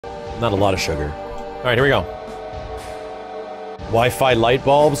Not a lot of sugar. Alright, here we go. Wi-Fi light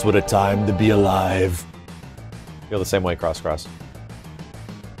bulbs, what a time to be alive. Feel the same way, cross.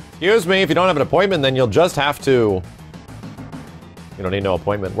 Excuse me, if you don't have an appointment, then you'll just have to... You don't need no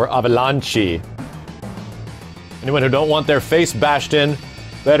appointment. We're Avalanche. Anyone who don't want their face bashed in,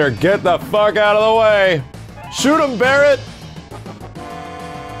 better get the fuck out of the way! Shoot them, Barrett! Who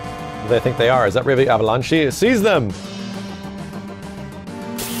do they think they are? Is that really Avalanche? Seize them!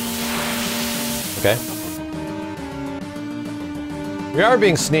 Okay. We are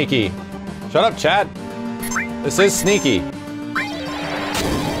being sneaky. Shut up, chat. This is sneaky.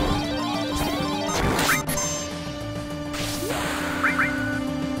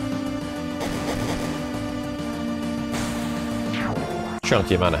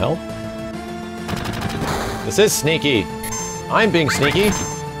 Chunky amount of health. This is sneaky. I'm being sneaky.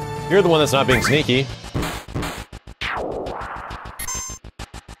 You're the one that's not being sneaky.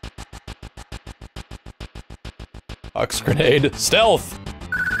 Ox grenade. Stealth!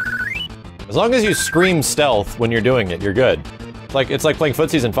 As long as you scream stealth when you're doing it, you're good. It's like playing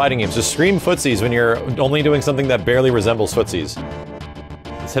footsies and fighting games. Just scream footsies when you're only doing something that barely resembles footsies.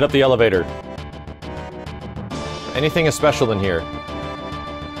 Let's hit up the elevator. Anything is special in here.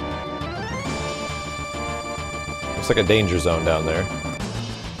 Looks like a danger zone down there.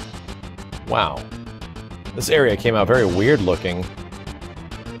 Wow. This area came out very weird looking.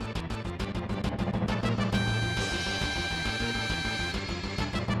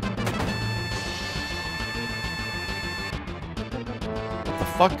 What the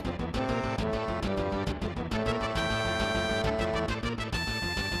fuck?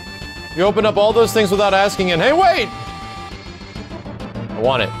 You open up all those things without asking, and hey, wait! I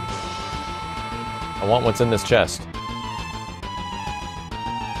want it. I want what's in this chest.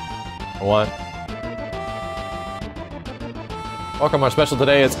 I want... Welcome, our special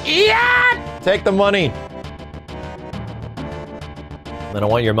today is... Yeah! Take the money! Then I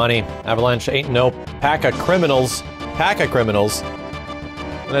want your money. Avalanche ain't no pack of criminals. Pack of criminals.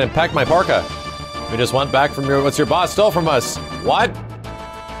 And then pack my parka. We just want back from what's your boss stole from us. What?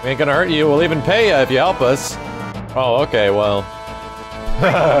 We ain't gonna hurt you. We'll even pay you if you help us. Oh, okay, well...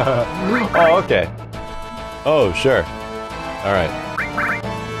 oh, okay. Oh, sure. Alright.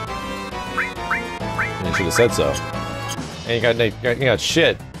 You should have said so. And you got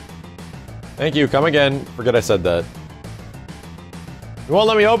shit. Thank you, come again. Forget I said that. You won't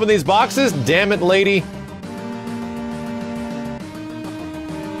let me open these boxes? Damn it, lady.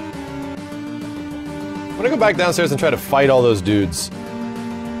 I'm gonna go back downstairs and try to fight all those dudes.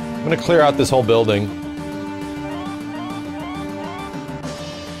 I'm gonna clear out this whole building.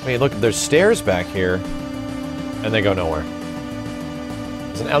 Wait, look, there's stairs back here. And they go nowhere.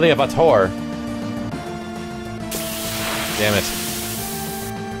 There's an elevator. Damn it.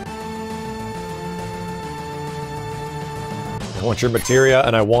 I want your materia,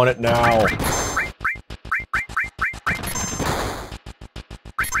 and I want it now.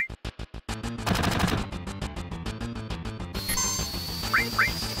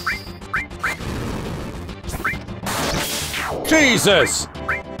 Jesus!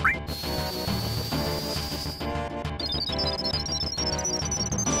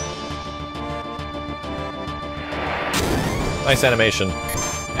 Nice animation.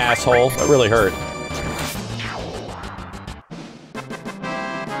 Asshole. That really hurt.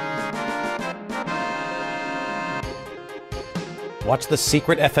 Watch the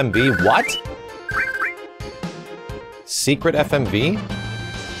secret FMV? What? Secret FMV?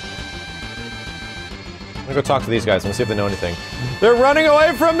 I'm gonna go talk to these guys. I'm gonna see if they know anything. They're running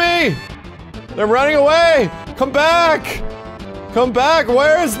away from me! They're running away! Come back! Come back!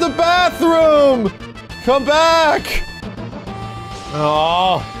 Where's the bathroom? Come back!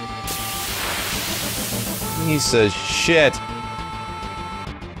 Oh. Piece of shit.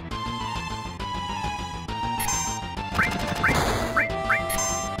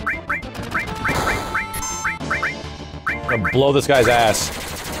 I'm gonna blow this guy's ass.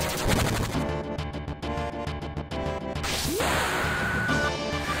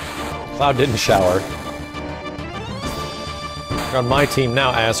 Cloud didn't shower. You're on my team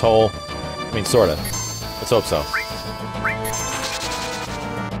now, asshole. I mean, sorta. Let's hope so.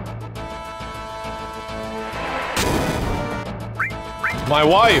 My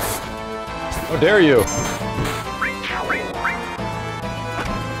wife! How dare you!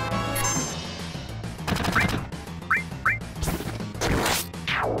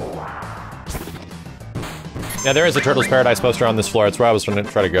 Yeah, there is a Turtles Paradise poster on this floor. That's where I was trying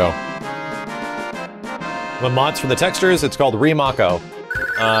to go. The mods for the textures, it's called Remako.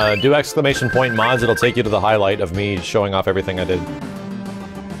 Do exclamation point mods, it'll take you to the highlight of me showing off everything I did.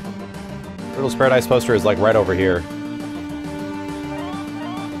 Turtles Paradise poster is like right over here.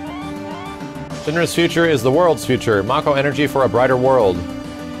 Shinra's future is the world's future. Mako energy for a brighter world.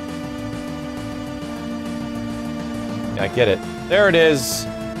 Yeah, I get it. There it is.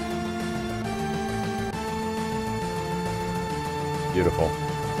 Beautiful.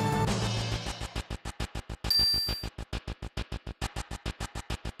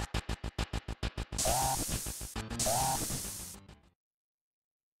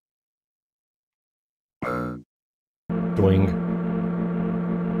 Doing.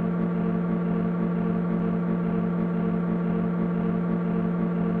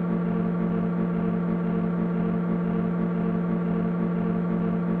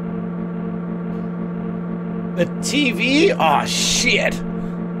 The TV? Aw, shit!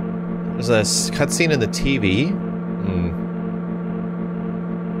 There's a cutscene in the TV?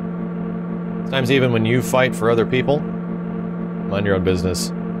 Sometimes even when you fight for other people, mind your own business.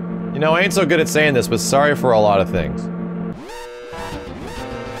 You know, I ain't so good at saying this, but sorry for a lot of things.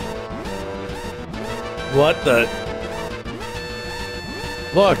 What the?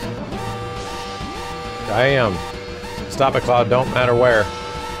 Look! I am. Stop it, Cloud, don't matter where.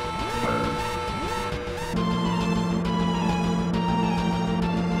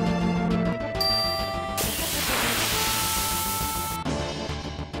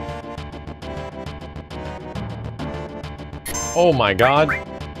 Oh my god.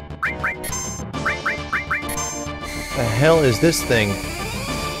 The hell is this thing?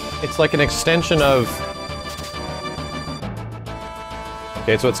 It's like an extension of...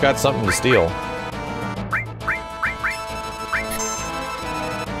 Okay, so it's got something to steal.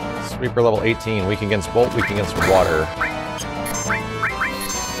 Sweeper level 18, weak against bolt, weak against water.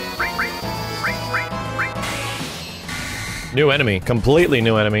 New enemy, completely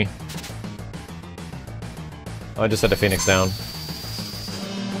new enemy. Oh, I just had to Phoenix down.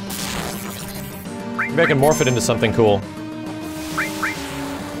 Maybe I can morph it into something cool.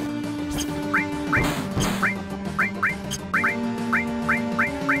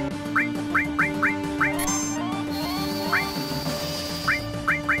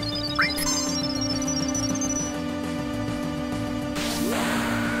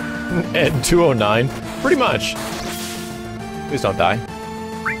 Ed 209. Pretty much. Please don't die.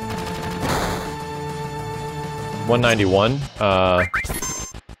 191.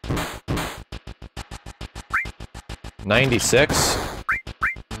 96.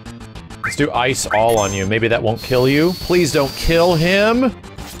 Let's do ice all on you. Maybe that won't kill you. Please don't kill him.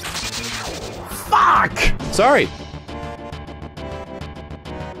 Fuck! Sorry.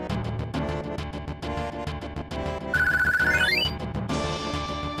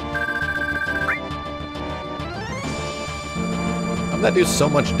 How'd that do so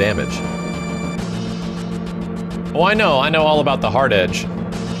much damage? Oh, I know all about the hard edge.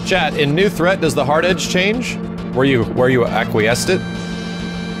 Chat, in New Threat, does the hard edge change? Where you acquiesced it?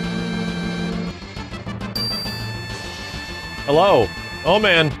 Hello? Oh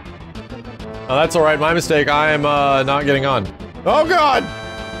man. Oh, that's alright, my mistake. I am, not getting on. Oh god!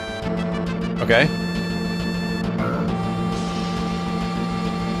 Okay.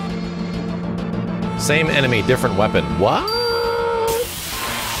 Same enemy, different weapon. What?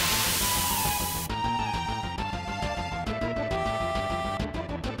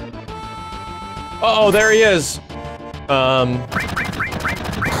 Uh-oh, there he is!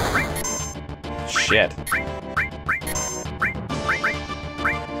 Shit.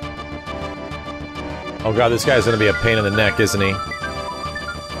 Oh god, this guy's gonna be a pain in the neck, isn't he?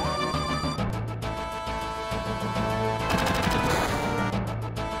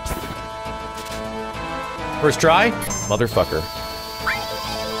 First try? Motherfucker.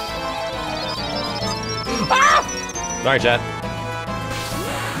 Ah! Sorry, chat.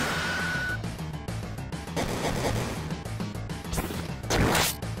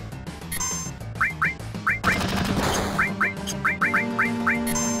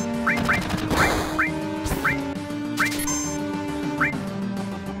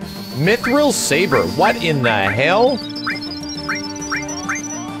 Mithril Saber, what in the hell?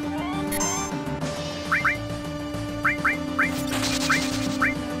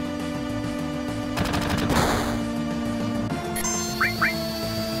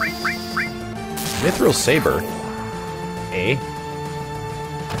 Mithril Saber? Eh?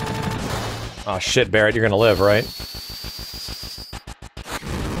 Aw, shit, Barrett, you're gonna live, right?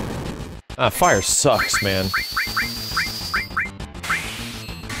 Ah, fire sucks, man.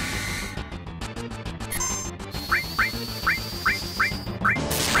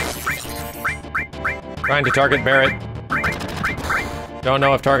 Trying to target Barrett. Don't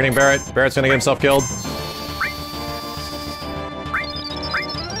know if targeting Barrett's gonna get himself killed.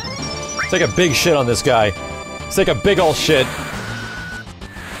 Let's take a big shit on this guy. Let's take a big ol' shit.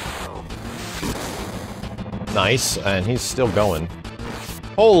 Nice, and he's still going.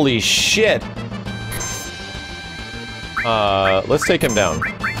 Holy shit! Let's take him down.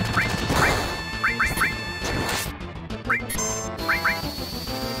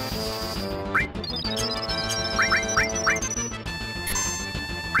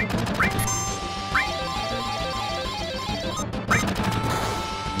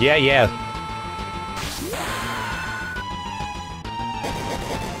 Yeah, yeah.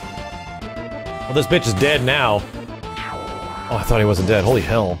 Well, this bitch is dead now. Oh, I thought he wasn't dead. Holy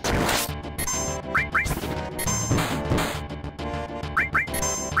hell.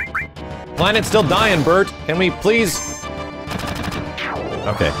 Planet's still dying, Bert. Can we please...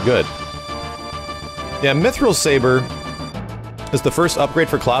 Okay, good. Yeah, Mithril Saber is the first upgrade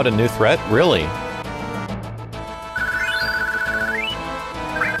for Cloud and new threat? Really?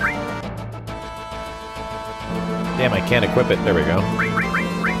 Damn, I can't equip it. There we go.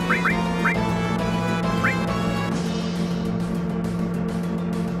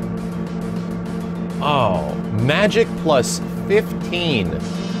 Oh, magic plus 15.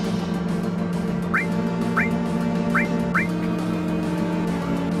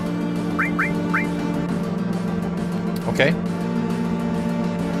 Okay.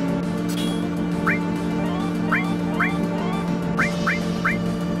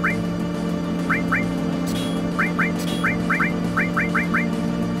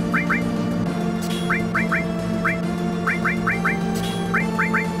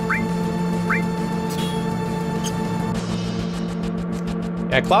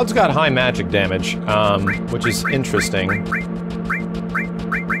 Yeah, Cloud's got high magic damage, which is interesting.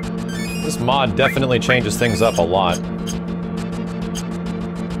 This mod definitely changes things up a lot.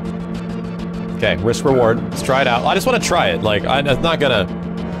 Okay, risk reward. Let's try it out. I just want to try it. Like, I'm not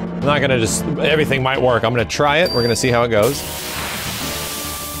gonna just, everything might work. I'm gonna try it. We're gonna see how it goes.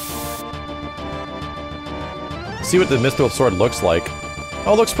 See what the Mithril Sword looks like.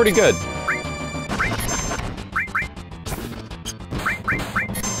 Oh, it looks pretty good.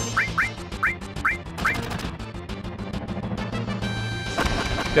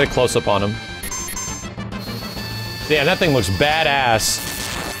 Get a close-up on him. Damn, that thing looks badass.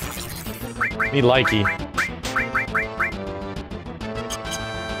 Me likey.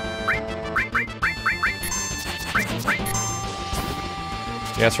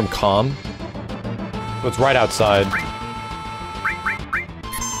 Yeah, it's from Calm. So it's right outside.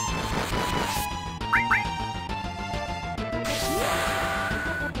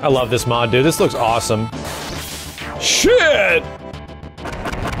 I love this mod, dude. This looks awesome. Shit!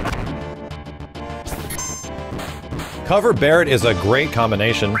 Cover Barret is a great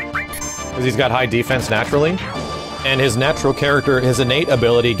combination, because he's got high defense naturally, and his natural character, his innate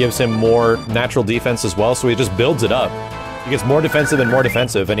ability gives him more natural defense as well, so he just builds it up. He gets more defensive,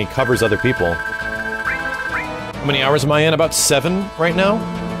 and he covers other people. How many hours am I in? About 7 right now?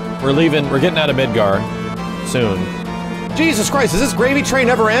 We're getting out of Midgar soon. Jesus Christ, does this gravy train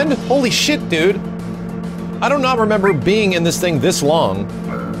ever end? Holy shit, dude. I do not remember being in this thing this long.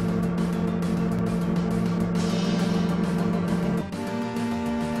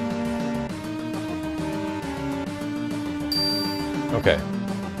 Okay.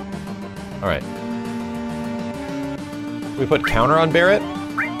 Alright. We put counter on Barret?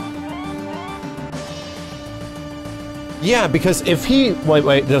 Yeah, because if he...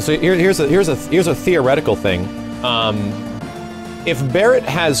 Wait, so here's a theoretical thing. If Barret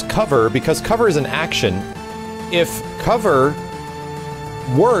has cover, because cover is an action, if cover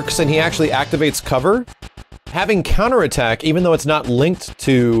works and he actually activates cover, having counterattack, even though it's not linked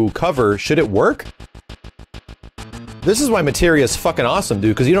to cover, should it work? This is why Materia is fucking awesome,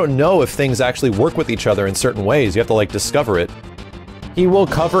 dude, because you don't know if things actually work with each other in certain ways. You have to, like, discover it. He will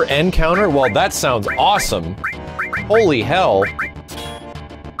cover and counter? Well, that sounds awesome. Holy hell.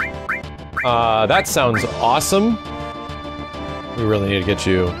 That sounds awesome. We really need to get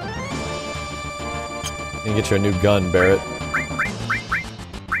you... We need to get you a new gun, Barret.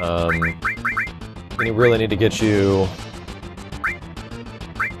 We really need to get you...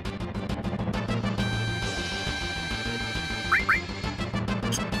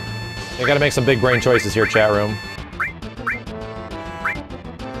 You gotta make some big brain choices here, chat room.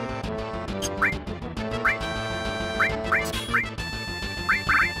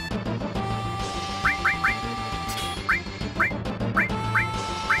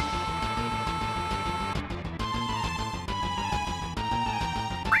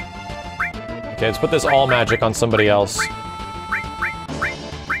 Okay, let's put this all magic on somebody else.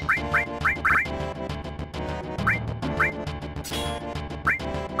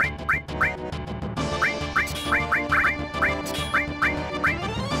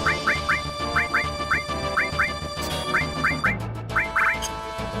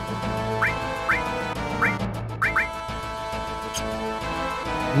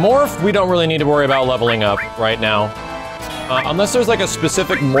 Morph, we don't really need to worry about leveling up right now. Unless there's like a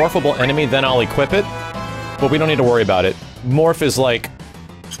specific morphable enemy, then I'll equip it. But we don't need to worry about it. Morph is like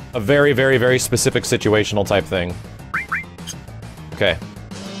a very, very, very specific situational type thing. Okay.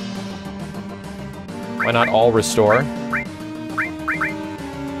 Why not all restore?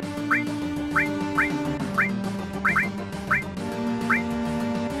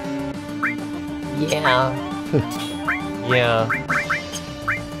 Yeah. Yeah.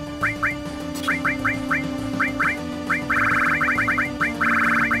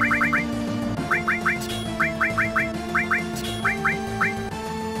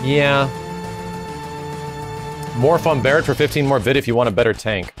 Yeah. Morph on Barrett for 15 more vid if you want a better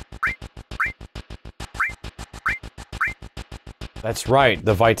tank. That's right,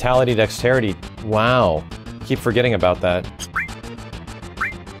 the Vitality Dexterity. Wow. Keep forgetting about that.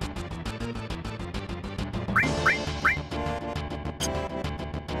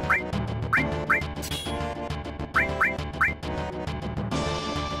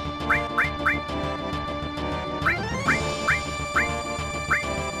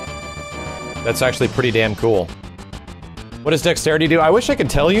 That's actually pretty damn cool. What does Dexterity do? I wish I could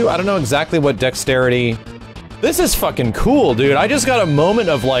tell you. I don't know exactly what Dexterity... This is fucking cool, dude. I just got a moment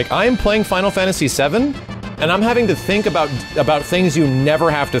of like, I'm playing Final Fantasy VII, and I'm having to think about things you never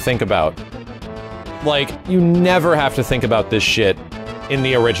have to think about. Like, you never have to think about this shit in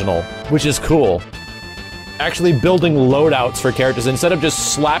the original, which is cool. Actually building loadouts for characters instead of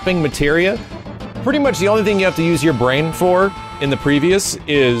just slapping materia. Pretty much the only thing you have to use your brain for in the previous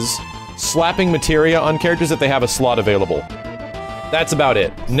is slapping materia on characters if they have a slot available. That's about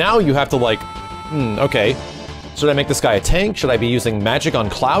it. Now you have to like, okay. Should I make this guy a tank? Should I be using magic on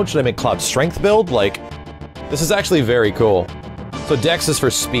Cloud? Should I make Cloud strength build? Like, this is actually very cool. So Dex is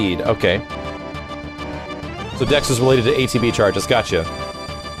for speed, okay. So Dex is related to ATB charges, gotcha.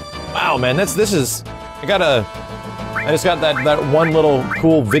 Wow, man, I just got that one little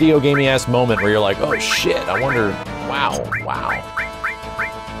cool video gamey ass moment where you're like, oh shit, I wonder, wow.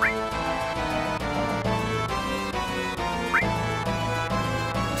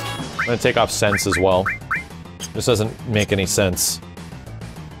 I'm gonna take off Sense as well. This doesn't make any sense.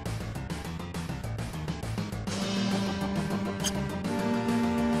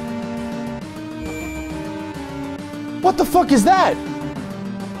 What the fuck is that?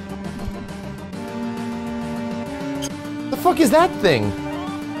 The fuck is that thing?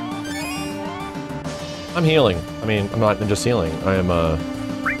 I'm healing. I mean, I'm not just healing. I am, I'm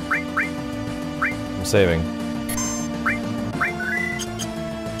saving.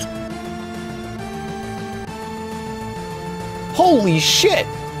 Holy shit!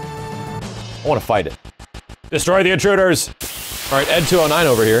 I want to fight it. Destroy the intruders! Alright, Ed 209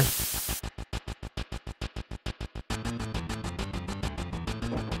 over here.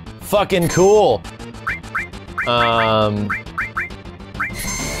 Fucking cool!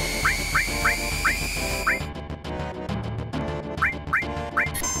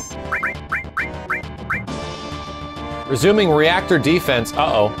 Resuming reactor defense.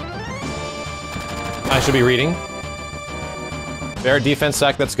 Uh-oh. I should be reading. Bear defense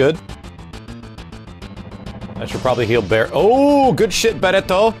sack, that's good. I should probably heal Bear. Oh, good shit,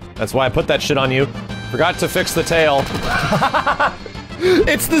 Beretto. That's why I put that shit on you. Forgot to fix the tail.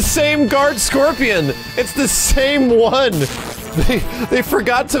 It's the same guard scorpion. It's the same one. They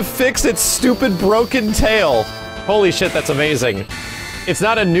forgot to fix its stupid broken tail. Holy shit, that's amazing. It's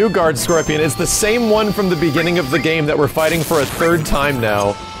not a new guard scorpion. It's the same one from the beginning of the game that we're fighting for a third time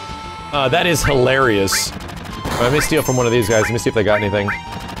now. That is hilarious. Let me steal from one of these guys. Let me see if they got anything.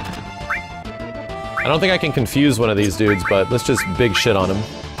 I don't think I can confuse one of these dudes, but let's just big shit on him.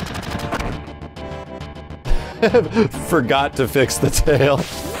 Forgot to fix the tail.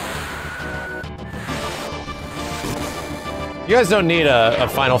 You guys don't need a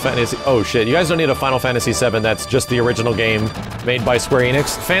Final Fantasy... Oh shit, you guys don't need a Final Fantasy VII that's just the original game made by Square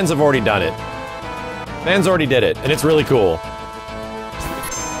Enix. Fans have already done it. Fans already did it, and it's really cool.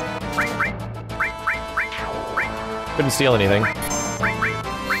 Couldn't steal anything.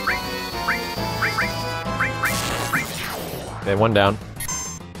 Okay, one down.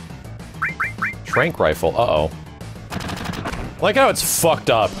 Trank rifle, uh-oh. I like how it's fucked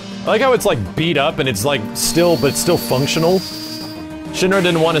up. I like how it's like beat up and it's like still, but it's still functional. Shinra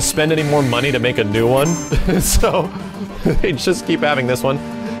didn't want to spend any more money to make a new one, so they just keep having this one.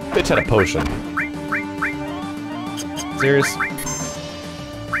 Bitch had a potion. Serious?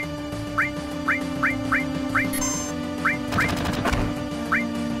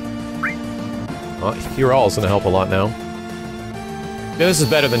 Well, Hero All is gonna help a lot now. Yeah, this is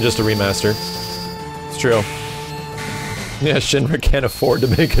better than just a remaster. It's true. Yeah, Shinra can't afford to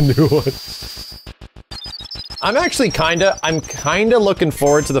make a new one. I'm kinda looking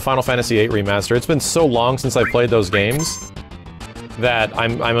forward to the Final Fantasy VIII remaster. It's been so long since I played those games that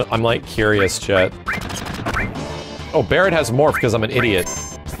I'm like curious, chat. Oh, Barret has morph because I'm an idiot.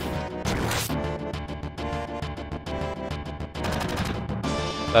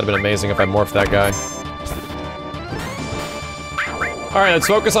 That'd have been amazing if I morphed that guy. Alright, let's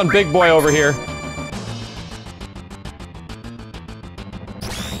focus on Big Boy over here.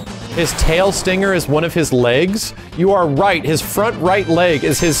 His tail stinger is one of his legs? You are right, his front right leg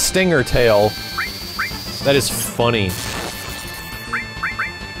is his stinger tail. That is funny.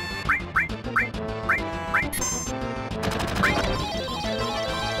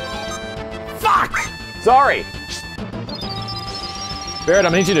 Fuck! Sorry! Barret,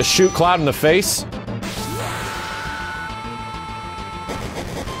 I'm gonna need you to shoot Cloud in the face.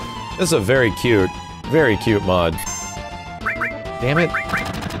 This is a very cute mod. Damn it.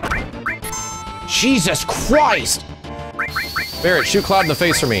 Jesus Christ! Barret, shoot Cloud in the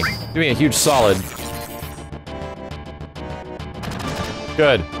face for me. Do me a huge solid.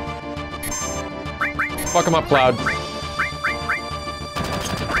 Good. Fuck him up, Cloud.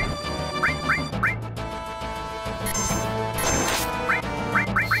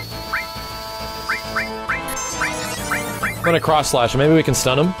 I'm gonna cross slash him. Maybe we can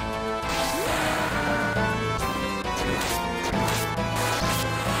stun him.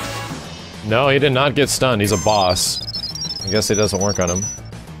 No, he did not get stunned. He's a boss. I guess it doesn't work on him.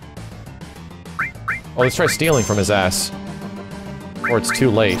 Oh, let's try stealing from his ass. Or it's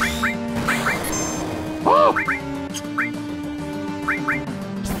too late. Oh!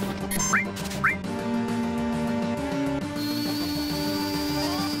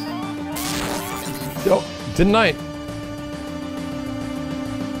 Yo, didn't I?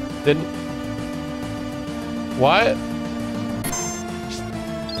 Didn't... What?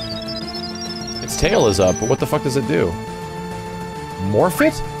 Its tail is up, but what the fuck does it do? Morph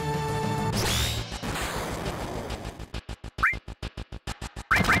it?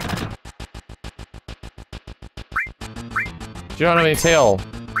 You don't have any tail.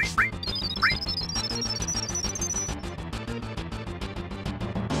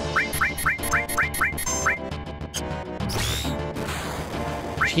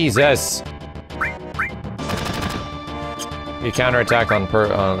 Jesus. You counterattack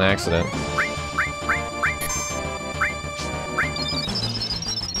on accident.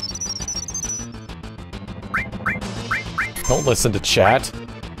 Don't listen to chat.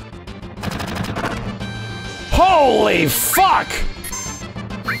 Holy fuck!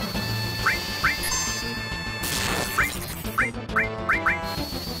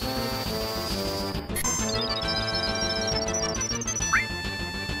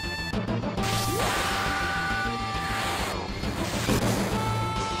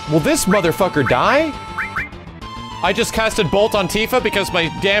 Will this motherfucker die? I just casted Bolt on Tifa because my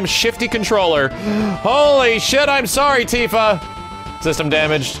damn shifty controller. Holy shit, I'm sorry, Tifa! System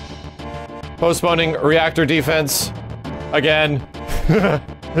damaged. Postponing reactor defense. Again.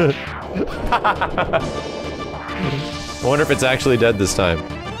 I wonder if it's actually dead this time.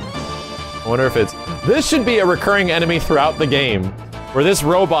 I wonder if it's... This should be a recurring enemy throughout the game. Where this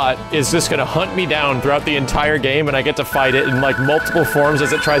robot is just gonna hunt me down throughout the entire game and I get to fight it in like multiple forms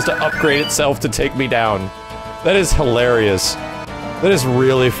as it tries to upgrade itself to take me down. That is hilarious. That is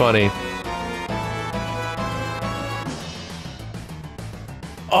really funny.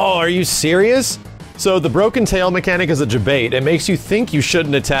 Oh, are you serious? So the broken tail mechanic is a debate. It makes you think you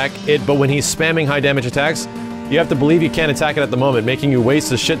shouldn't attack it, but when he's spamming high damage attacks, you have to believe you can't attack it at the moment, making you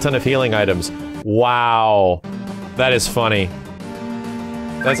waste a shit ton of healing items. Wow. That is funny.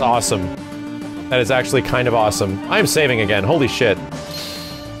 That's awesome. That is actually kind of awesome. I am saving again. Holy shit.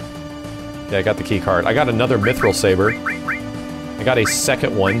 Okay, I got the key card. I got another mithril saber. I got a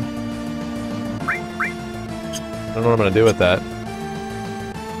second one. I don't know what I'm gonna do with that.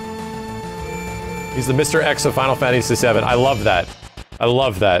 He's the Mr. X of Final Fantasy VII. I love that. I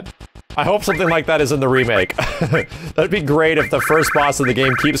love that. I hope something like that is in the remake. That'd be great if the first boss of the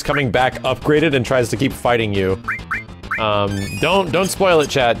game keeps coming back upgraded and tries to keep fighting you. Don't spoil it,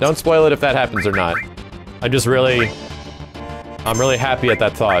 chat. Don't spoil it if that happens or not. I'm really happy at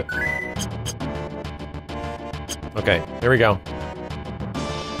that thought. Okay, here we go.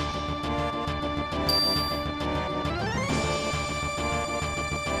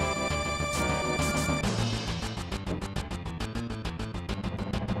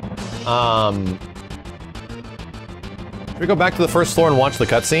 Should we go back to the first floor and watch the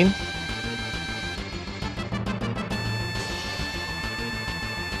cutscene?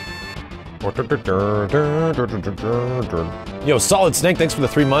 Yo, Solid Snake, thanks for the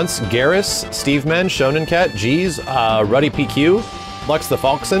 3 months. Garrus, Steve Men, Shonen Cat, G's, Ruddy PQ, Lux the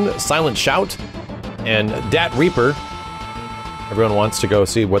Falkson, Silent Shout, and Dat Reaper. Everyone wants to go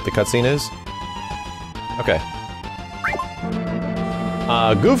see what the cutscene is? Okay.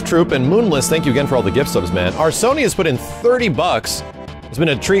 Goof Troop and Moonless, thank you again for all the gift subs, man. Our Sony has put in 30 bucks. It's been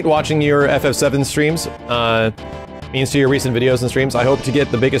a treat watching your FF7 streams. Means to your recent videos and streams. I hope to get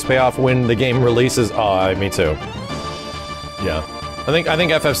the biggest payoff when the game releases. Oh, me too. Yeah. I think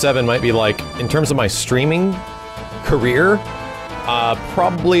FF7 might be like, in terms of my streaming career,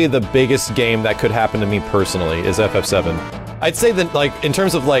 probably the biggest game that could happen to me personally is FF7. I'd say that, like, in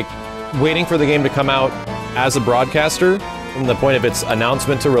terms of, like, waiting for the game to come out as a broadcaster, from the point of its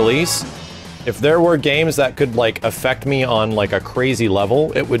announcement to release, if there were games that could, like, affect me on, like, a crazy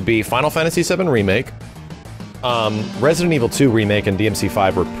level, it would be Final Fantasy VII Remake. Resident Evil 2 Remake and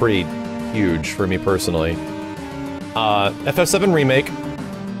DMC5 were pretty huge for me personally. FF7 Remake.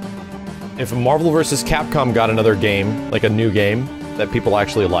 If Marvel vs. Capcom got another game, like a new game, that people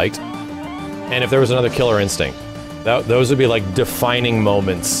actually liked, and if there was another Killer Instinct. Those would be like defining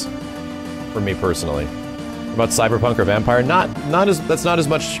moments for me personally. What about Cyberpunk or Vampire? That's not as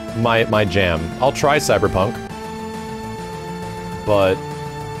much my jam. I'll try Cyberpunk, but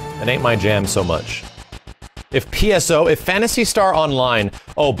it ain't my jam so much. If Phantasy Star Online,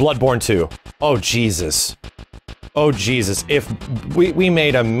 oh, Bloodborne 2. Oh, Jesus. Oh, Jesus. If we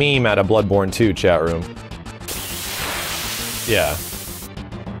made a meme out of Bloodborne 2, chat room. Yeah.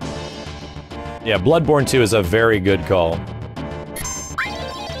 Yeah, Bloodborne 2 is a very good call.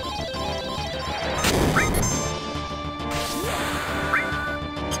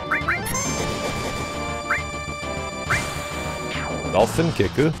 Dolphin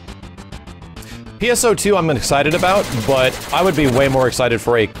Kiku. PSO2 I'm excited about, but I would be way more excited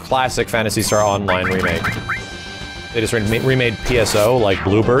for a classic Phantasy Star Online remake. They just remade PSO, like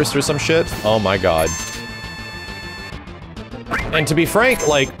Blue Burst or some shit. Oh my god. And to be frank,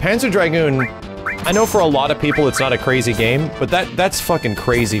 like, Panzer Dragoon, I know for a lot of people it's not a crazy game, but that's fucking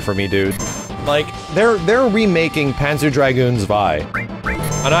crazy for me, dude. Like, they're remaking Panzer Dragoon Zwei.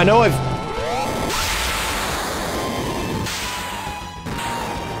 And I know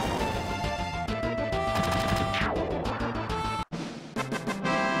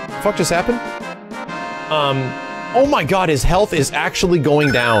fuck just happened? Oh my god, his health is actually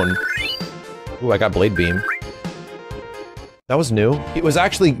going down. Ooh, I got Blade Beam. That was new. It was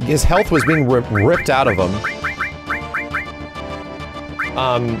actually, his health was being ripped out of him.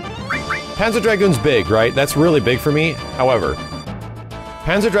 Panzer Dragoon's big, right? That's really big for me. However,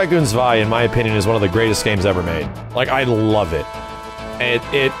 Panzer Dragoon Zwei, in my opinion, is one of the greatest games ever made. Like, I love it.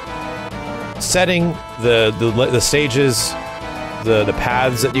 Setting, the stages, the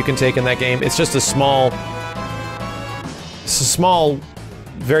paths that you can take in that game, it's just a small,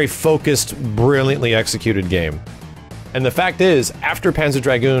 very focused, brilliantly executed game. And the fact is, after Panzer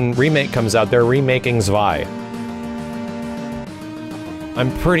Dragoon Remake comes out, they're remaking Zwei.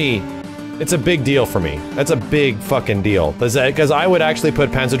 It's a big deal for me. That's a big fucking deal. Because I would actually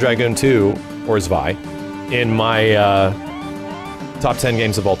put Panzer Dragoon 2, or Zwei, in my, top 10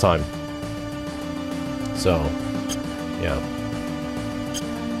 games of all time. So, yeah.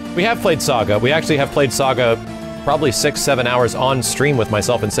 We have played Saga. We actually have played Saga probably 6-7 hours on stream with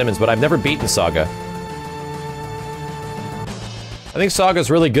myself and Simmons, but I've never beaten Saga. I think Saga's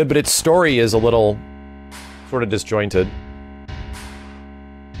really good, but its story is a little sort of disjointed.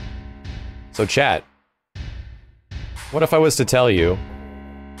 So chat, what if I was to tell you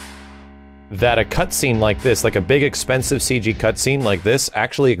that a cutscene like this, like a big expensive CG cutscene like this,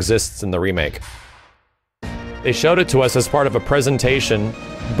 actually exists in the remake? They showed it to us as part of a presentation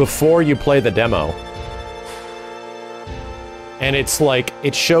before you play the demo. And it's like,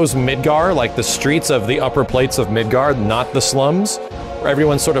 it shows Midgar, like the streets of the upper plates of Midgar, not the slums, where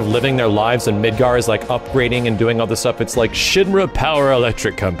everyone's sort of living their lives and Midgar is like upgrading and doing all this stuff. It's like Shinra Power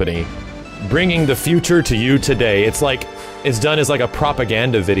Electric Company, bringing the future to you today. It's like, it's done as like a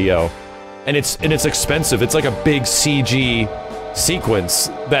propaganda video. And it's expensive. It's like a big CG sequence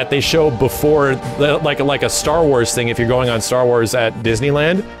that they show before, like a Star Wars thing if you're going on Star Wars at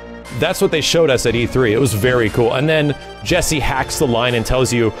Disneyland. That's what they showed us at E3. It was very cool. And then Jesse hacks the line and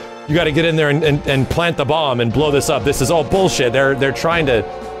tells you, you gotta get in there and plant the bomb and blow this up. This is all bullshit. They're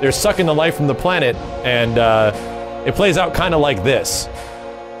sucking the life from the planet, and it plays out kind of like this.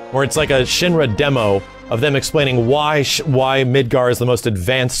 Where it's like a Shinra demo of them explaining why Midgar is the most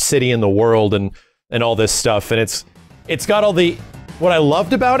advanced city in the world and all this stuff. And it's got all the... What I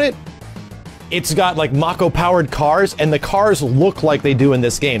loved about it it's got like Mako-powered cars, and the cars look like they do in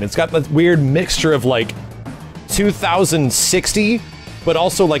this game. It's got that weird mixture of like 2060, but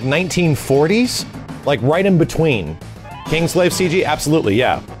also like 1940s, like right in between. Kingslave CG? Absolutely,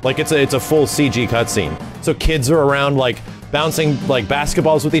 yeah. Like it's a full CG cutscene. So kids are around like bouncing like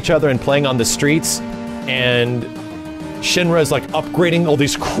basketballs with each other and playing on the streets, and Shinra's like upgrading all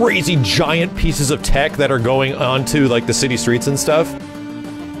these crazy giant pieces of tech that are going onto like the city streets and stuff.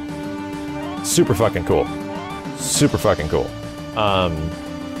 Super fucking cool. Super fucking cool.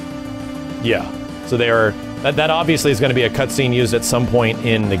 Yeah. So they are... That obviously is going to be a cutscene used at some point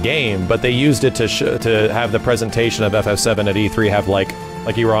in the game, but they used it to have the presentation of FF7 at E3 have like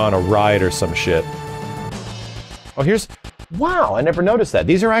you were on a ride or some shit. Oh, here's... Wow, I never noticed that.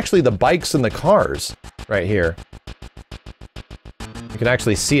 These are actually the bikes and the cars right here. You can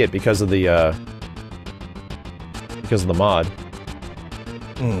actually see it because of the mod.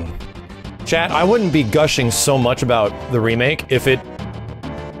 Chat, I wouldn't be gushing so much about the remake if it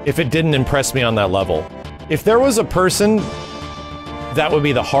didn't impress me on that level. If there was a person that would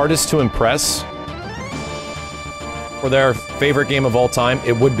be the hardest to impress for their favorite game of all time,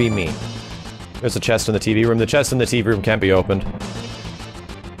 it would be me. There's a chest in the TV room. The chest in the TV room can't be opened.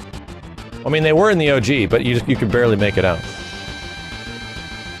 I mean, they were in the OG, but you could barely make it out.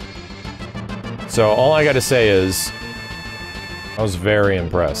 So all I gotta say is, I was very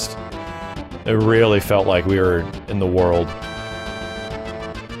impressed. It really felt like we were in the world.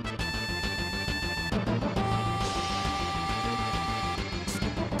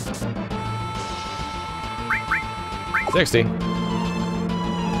 $60.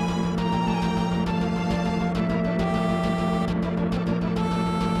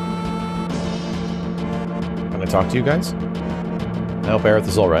 Can I talk to you guys? I hope Aerith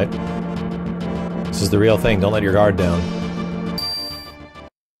is alright. This is the real thing, don't let your guard down.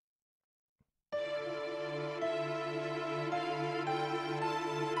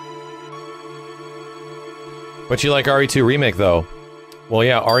 But you like RE2 Remake, though? Well,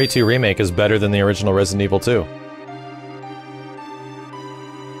 yeah, RE2 Remake is better than the original Resident Evil 2.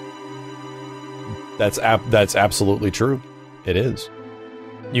 That's absolutely true. It is.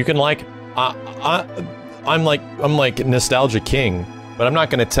 You can like... I'm like Nostalgia King, but I'm not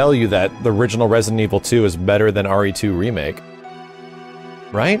gonna tell you that the original Resident Evil 2 is better than RE2 Remake.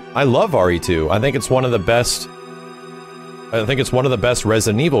 Right? I love RE2. I think it's one of the best... I think it's one of the best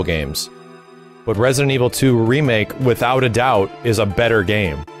Resident Evil games. But Resident Evil 2 Remake, without a doubt, is a better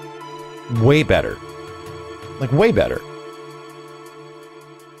game. Way better. Like, way better.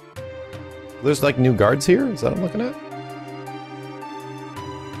 There's, like, new guards here? Is that what I'm looking at?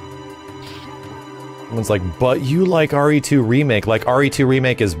 Someone's like, but you like RE2 Remake. Like, RE2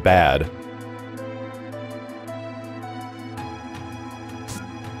 Remake is bad.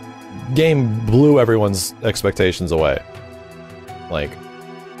 Game blew everyone's expectations away. Like...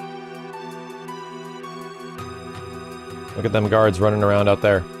 Look at them guards running around out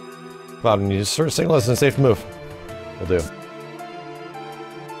there. Cloud, and you just sort of signal us and safe to move. Will do.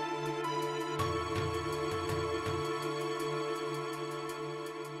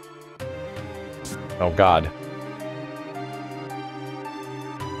 Oh god.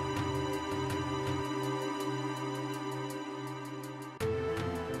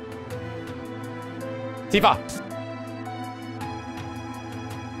 Tifa!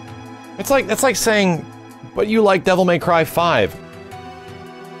 It's like saying, but you like Devil May Cry 5.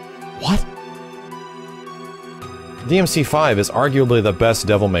 What? DMC 5 is arguably the best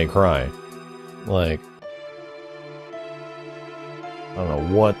Devil May Cry. Like... I don't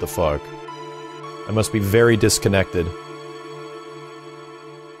know what the fuck. I must be very disconnected.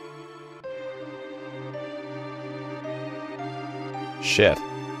 Shit.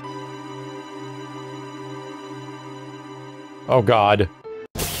 Oh god.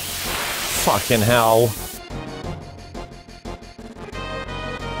 Fucking hell.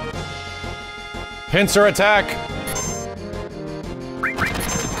 Pincer attack!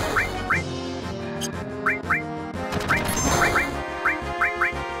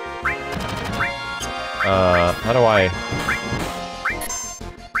 How do I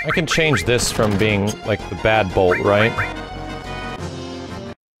can change this from being, like, the bad bolt, right?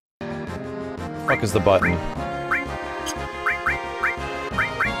 Fuck is the button?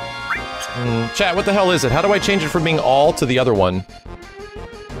 Chat, what the hell is it? How do I change it from being all to the other one?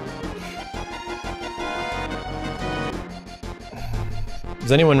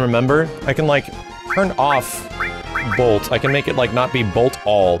 Does anyone remember? I can, like, turn off bolt. I can make it, like, not be bolt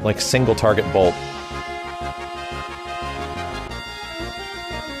all, like, single target bolt.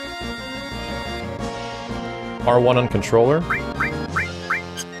 R1 on controller?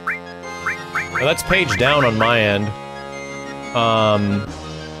 Now that's page down on my end.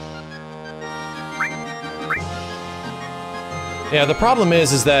 Yeah, the problem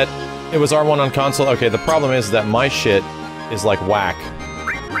is that it was R1 on console. Okay, the problem is that my shit is like whack.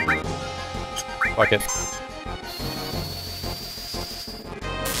 Fuck it.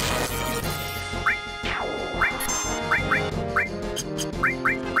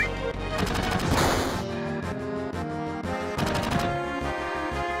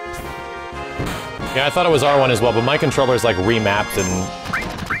 Yeah, I thought it was R1 as well, but my controller's like remapped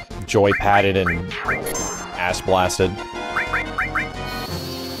and joy-padded and ass-blasted.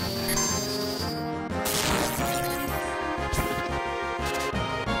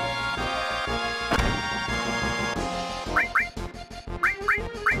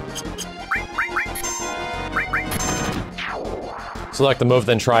 Select the move,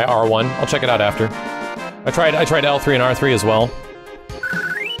 then try R1. I'll check it out after. I tried L3 and R3 as well.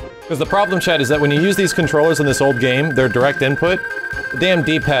 Because the problem, chat, is that when you use these controllers in this old game, their direct input, the damn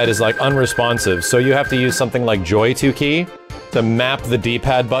D-pad is, like, unresponsive, so you have to use something like Joy 2 key to map the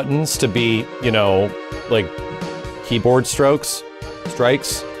D-pad buttons to be, you know, like, keyboard strikes.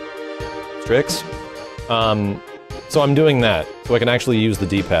 So I'm doing that, so I can actually use the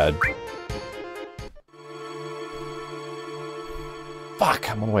D-pad.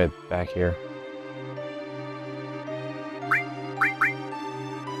 Fuck, I'm all the way back here.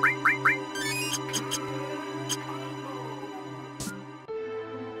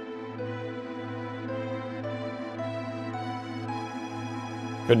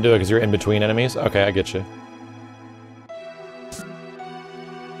 Couldn't do it because you're in between enemies? Okay, I get you.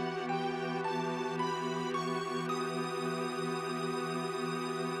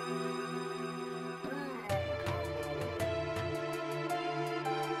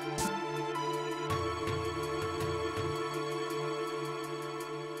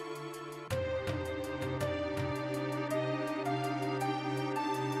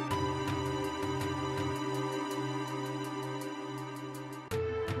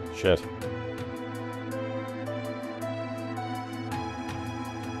 Shit.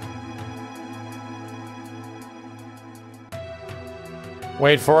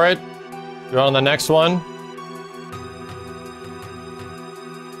 Wait for it. Go on the next one.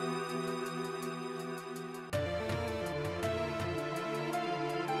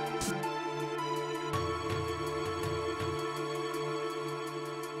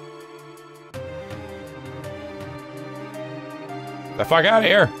 Get the fuck out of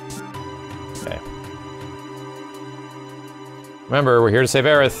here. Okay. Remember, we're here to save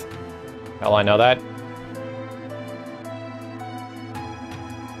Aerith. Hell, I know that.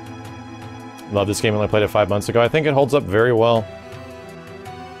 Love this game, only played it 5 months ago. I think it holds up very well.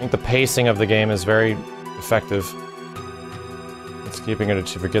 I think the pacing of the game is very effective. It's keeping it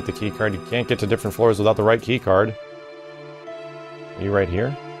to forget the key card. You can't get to different floors without the right key card. Are you right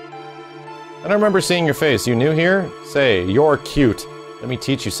here? I don't remember seeing your face. You new here? Say, you're cute. Let me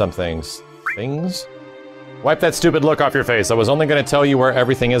teach you some things. Things? Wipe that stupid look off your face. I was only going to tell you where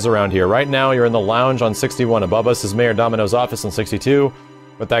everything is around here. Right now, you're in the lounge on 61. Above us is Mayor Domino's office on 62.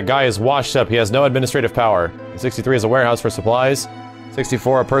 But that guy is washed up. He has no administrative power. 63 is a warehouse for supplies.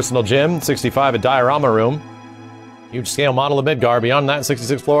 64, a personal gym. 65, a diorama room. Huge scale model of Midgar. Beyond that,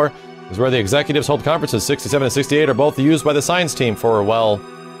 66th floor is where the executives hold conferences. 67 and 68 are both used by the science team for, well...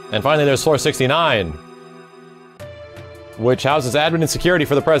 And finally, there's floor 69, which houses admin and security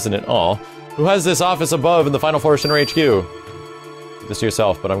for the president. Aw. Who has this office above in the final floor of Shinra HQ? Keep this to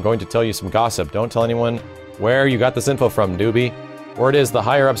yourself, but I'm going to tell you some gossip. Don't tell anyone where you got this info from, doobie. Word is the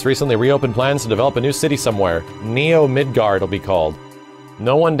higher-ups recently reopened plans to develop a new city somewhere. Neo Midgar, it'll be called.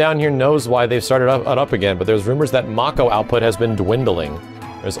 No one down here knows why they've started up again, but there's rumors that Mako output has been dwindling.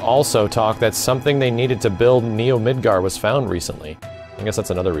 There's also talk that something they needed to build Neo Midgar was found recently. I guess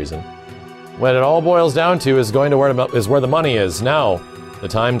that's another reason. What it all boils down to is where the money is. Now, the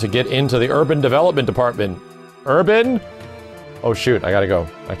time to get into the urban development department. Urban? Oh shoot, I gotta go.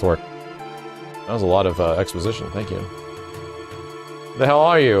 Back to work. That was a lot of exposition, thank you. Who the hell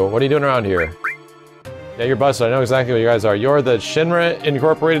are you? What are you doing around here? Yeah, you're busted. I know exactly what you guys are. You're the Shinra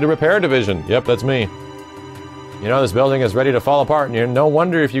Incorporated Repair Division. Yep, that's me. You know, this building is ready to fall apart, and you're no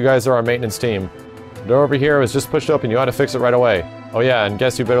wonder if you guys are our maintenance team. The door over here was just pushed open. You ought to fix it right away. Oh yeah, and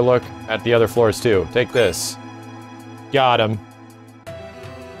guess you better look at the other floors too. Take this. Got him.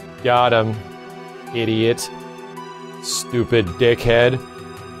 Got him. Idiot. Stupid dickhead.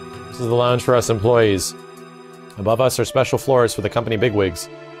 This is the lounge for us employees. Above us are special floors for the company bigwigs.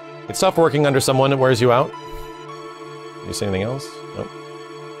 It's tough working under someone that wears you out. You see anything else? Nope.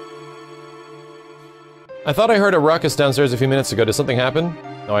 I thought I heard a ruckus downstairs a few minutes ago. Did something happen?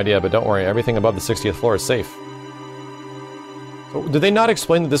 No idea, but don't worry. Everything above the 60th floor is safe. So, did they not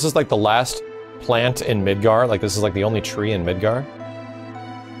explain that this is like the last plant in Midgar? Like this is like the only tree in Midgar?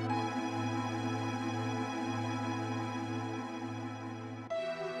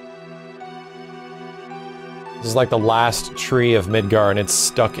 This is like the last tree of Midgar and it's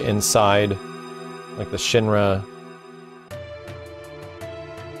stuck inside like the Shinra.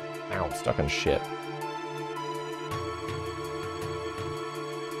 Ow, I'm stuck in shit.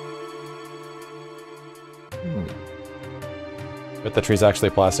 Bet the tree's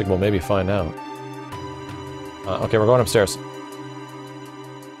actually plastic. We'll maybe find out. Okay, we're going upstairs.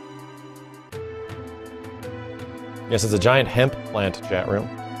 Yes, it's a giant hemp plant, chat room.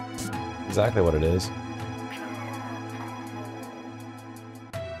 Exactly what it is.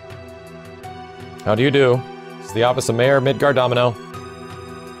 How do you do? This is the office of Mayor Midgar Domino.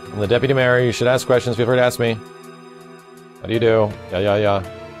 I'm the deputy mayor. You should ask questions. Feel free to ask me. How do you do? Yeah.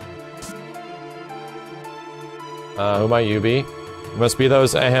 Who might you be? You must be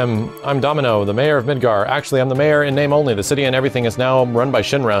those, ahem. I'm Domino, the mayor of Midgar. Actually, I'm the mayor in name only. The city and everything is now run by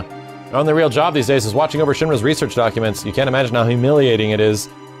Shinra. My only real job these days is watching over Shinra's research documents. You can't imagine how humiliating it is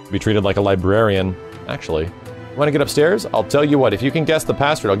to be treated like a librarian. Actually, you want to get upstairs? I'll tell you what, if you can guess the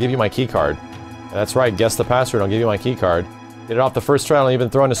password, I'll give you my key card. That's right, guess the password, I'll give you my key card. Get it off the first try, I'll even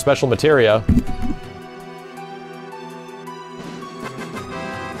throw in a special materia.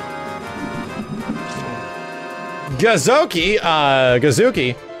 Gazuki,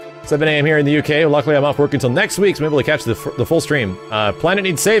 7 AM here in the UK. Luckily, I'm off work until next week, so I'm able to catch the full stream. Planet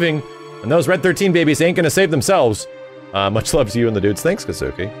needs saving, and those Red 13 babies ain't gonna save themselves. Much love to you and the dudes. Thanks,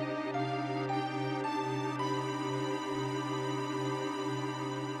 Gazuki.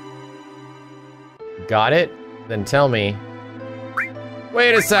 Got it? Then tell me.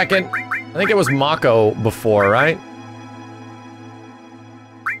 Wait a second. I think it was Mako before, right?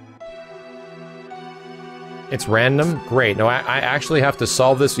 It's random? Great. No, I actually have to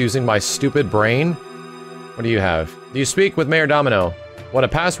solve this using my stupid brain. What do you have? Do you speak with Mayor Domino? What a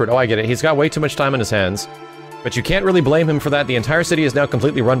password. Oh, I get it. He's got way too much time on his hands. But you can't really blame him for that. The entire city is now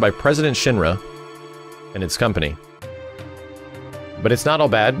completely run by President Shinra and its company. But it's not all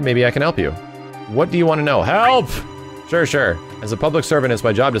bad. Maybe I can help you. What do you want to know? Help! Sure. As a public servant, it's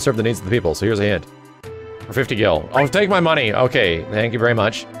my job to serve the needs of the people, so here's a hint. For 50 gil. I'll take my money. Okay, thank you very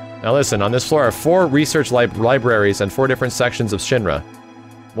much. Now listen, on this floor are 4 research libraries and 4 different sections of Shinra.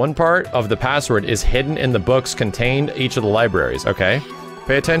 One part of the password is hidden in the books contained each of the libraries, okay?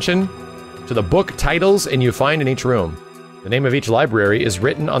 Pay attention to the book titles and you find in each room. The name of each library is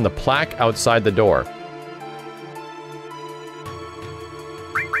written on the plaque outside the door.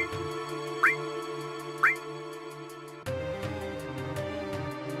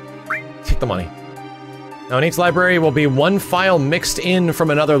 Take the money. Now in each library will be one file mixed in from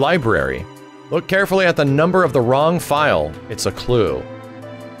another library. Look carefully at the number of the wrong file. It's a clue.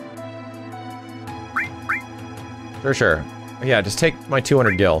 Sure. Yeah, just take my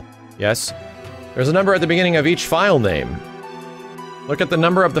 200 gil. Yes. There's a number at the beginning of each file name. Look at the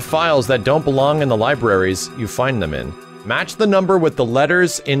number of the files that don't belong in the libraries you find them in. Match the number with the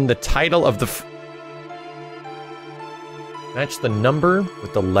letters in the title of the Match the number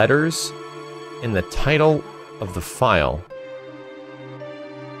with the letters in the title of the file.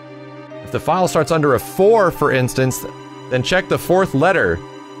 If the file starts under a 4, for instance, then check the 4th letter.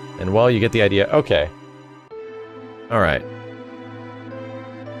 And well, you get the idea. Okay. Alright.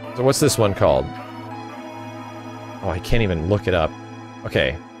 So what's this one called? Oh, I can't even look it up.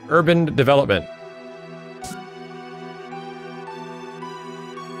 Okay. Urban development.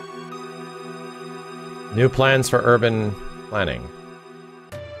 New plans for urban planning.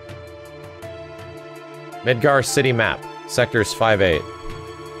 Midgar City Map, Sectors 5-8.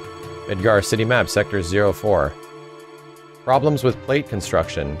 Midgar City Map, Sectors 0-4. Problems with plate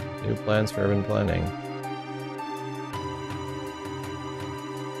construction. New plans for urban planning.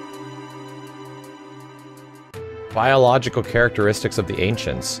 Biological characteristics of the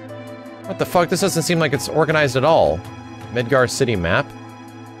ancients. What the fuck? This doesn't seem like it's organized at all. Midgar City Map?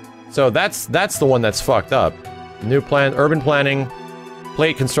 So that's the one that's fucked up. New plan, urban planning,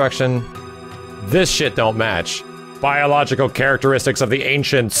 plate construction. This shit don't match. Biological characteristics of the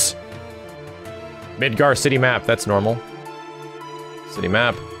ancients. Midgar City Map, that's normal. City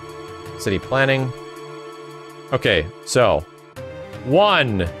Map. City planning. Okay, so.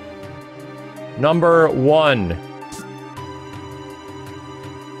 1. Number 1.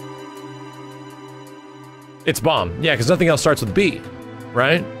 It's bomb. Yeah, because nothing else starts with B,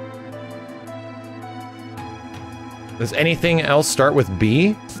 right? Does anything else start with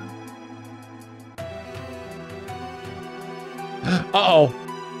B? Uh-oh.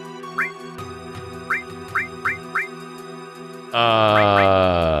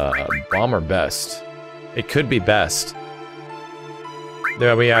 Bomb or best? It could be best.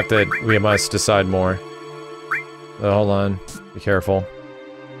 Yeah, we must decide more. Hold on. Be careful.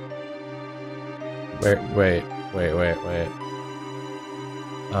 Wait.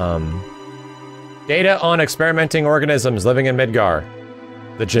 Data on experimenting organisms living in Midgar.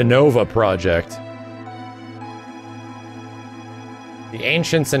 The Genova Project. The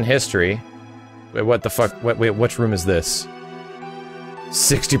Ancients in History. Wait, what the fuck? Wait, which room is this?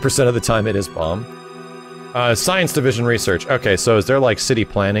 60% of the time it is bomb. Science Division Research. Okay, so is there like city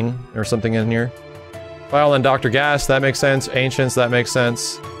planning or something in here? File and Dr. Gas, that makes sense. Ancients, that makes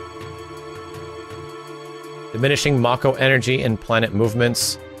sense. Diminishing Mako energy in planet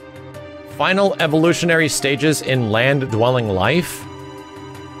movements. Final evolutionary stages in land-dwelling life?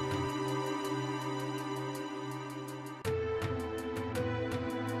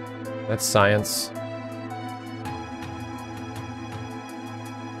 That's science.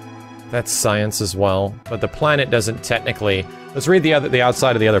 That's science as well, but the planet doesn't technically... Let's read the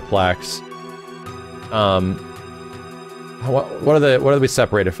outside of the other plaques. What are we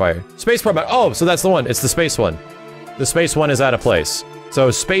separated by? Space program. Oh, so that's the one. It's the space one. The space one is out of place.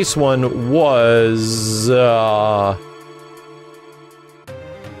 So space one was okay.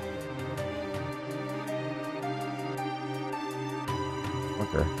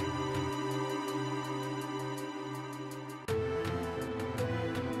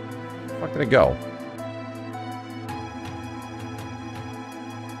 Where did it go?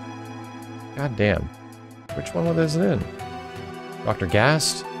 God damn. Which one was it in? Dr.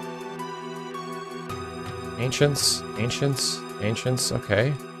 Gast? Ancients, okay.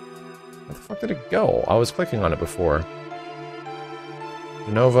 Where the fuck did it go? I was clicking on it before.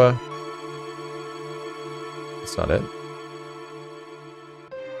 Genova. That's not it.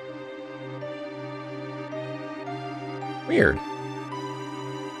 Weird.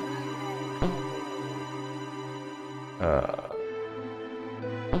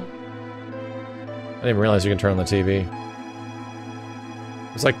 I didn't even realize you can turn on the TV.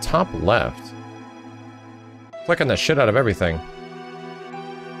 It's like top left. Clicking the shit out of everything.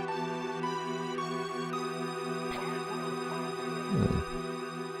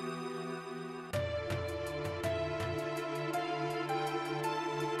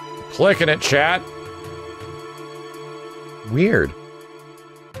 Clicking it, chat. Weird.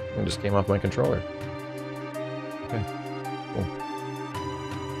 It just came off my controller. Okay. Cool.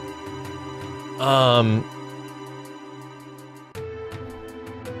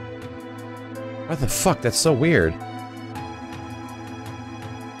 What the fuck? That's so weird.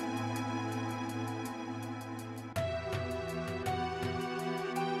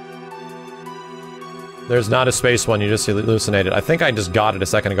 There's not a space one, you just hallucinated. I think I just got it a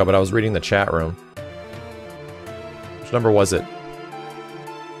second ago, but I was reading the chat room. Which number was it?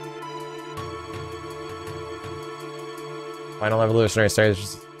 Final evolutionary stage,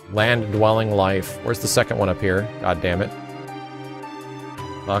 land-dwelling life. Where's the second one up here? God damn it.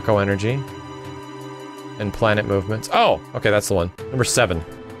 Mako energy. And planet movements. Oh! Okay, that's the one. Number 7.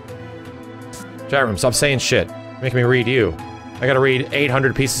 Chat room, stop saying shit. Making me read you. I gotta read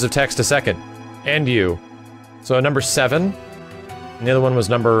 800 pieces of text a second. And you. So number 7. And the other one was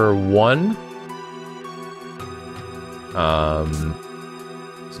number 1.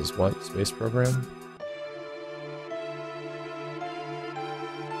 This is what? Space program?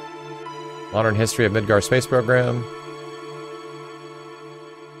 Modern history of Midgar space program.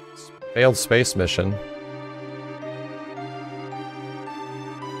 Failed space mission.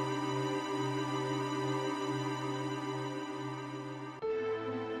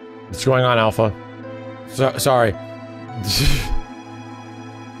 What's going on, Alpha? Sorry.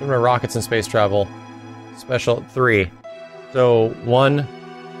 Rockets and space travel. Special 3. So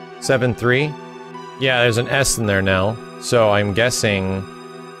 173. Yeah, there's an S in there now. So I'm guessing.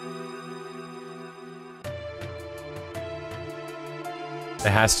 It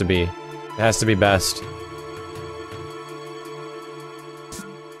has to be. It has to be best.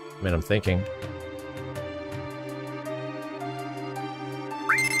 I mean, I'm thinking.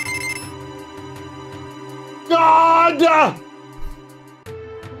 God!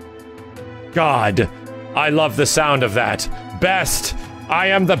 God! I love the sound of that. Best! I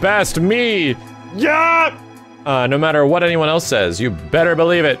am the best! Me! Yeah! No matter what anyone else says, you better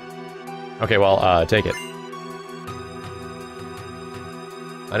believe it. Okay, well, take it.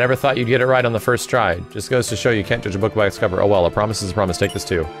 I never thought you'd get it right on the first try. Just goes to show you can't judge a book by its cover. Oh well, a promise is a promise. Take this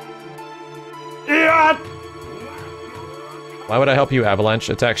too. Yeah! Why would I help you, Avalanche?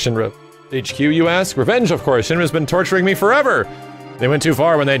 Attack Shinra HQ, you ask? Revenge, of course. Shinra's been torturing me forever! They went too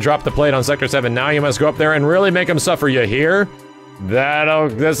far when they dropped the plate on Sector 7. Now you must go up there and really make them suffer, you hear?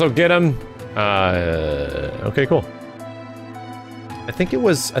 This'll get them. Okay, cool. I think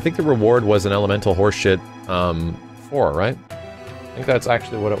the reward was an elemental horseshit, 4, right? I think that's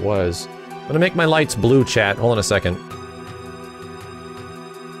actually what it was. I'm gonna make my lights blue, chat. Hold on a second.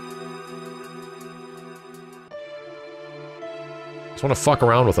 Just wanna fuck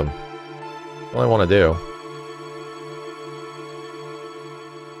around with them. That's all I wanna do.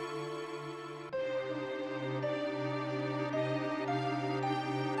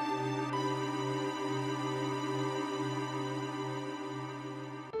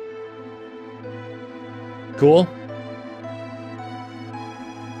 Cool.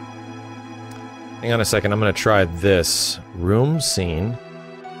 Hang on a second, I'm gonna try this. Room scene.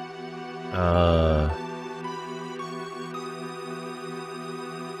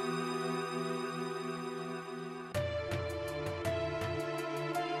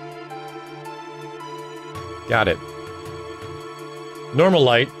 Got it. Normal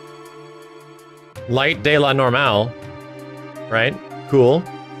light. Light de la normale. Right? Cool.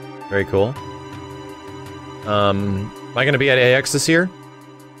 Very cool. Am I gonna be at AX this year?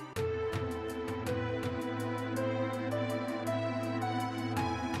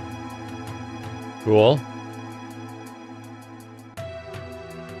 Cool.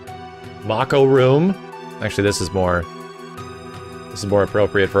 Mako room. Actually, this is more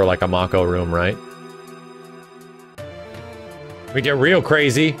appropriate for like a Mako room, right? We get real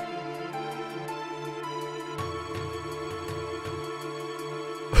crazy.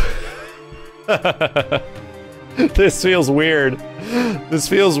 This feels weird. This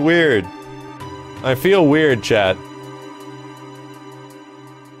feels weird. I feel weird, chat.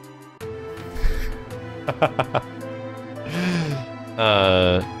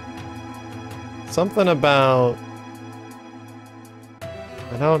 Something about...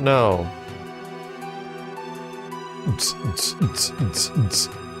 I don't know.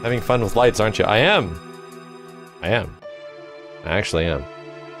 Having fun with lights, aren't you? I am. I am. I actually am.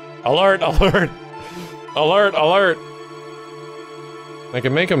 Alert! Alert! Alert! Alert! I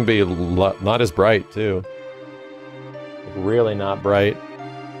can make them be not as bright, too. Like, really not bright.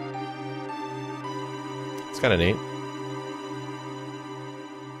 It's kind of neat.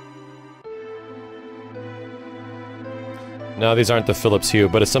 No, these aren't the Philips Hue,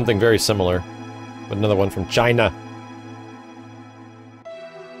 but it's something very similar. But another one from China.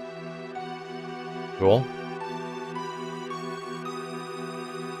 Cool.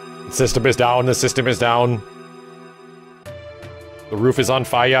 The system is down, the system is down. The roof is on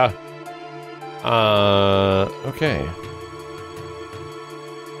fire. Okay.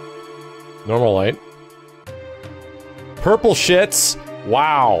 Normal light. Purple shits!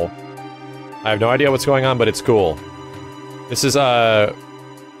 Wow. I have no idea what's going on, but it's cool. This is,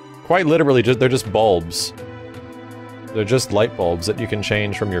 quite literally, they're just bulbs. They're just light bulbs that you can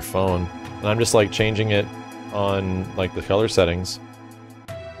change from your phone. And I'm just, like, changing it on, like, the color settings.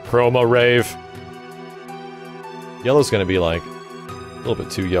 Chroma rave. Yellow's gonna be, like, a little bit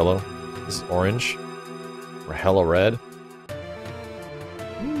too yellow. This is orange. Or hella red.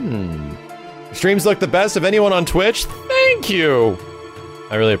 Streams look the best of anyone on Twitch? Thank you!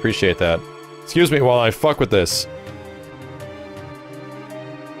 I really appreciate that. Excuse me while I fuck with this.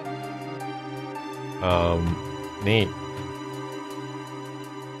 Neat.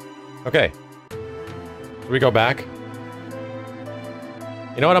 Okay. Should we go back?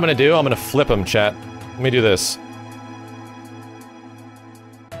 You know what I'm gonna do? I'm gonna flip them, chat. Let me do this.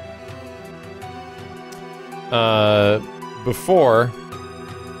 Before...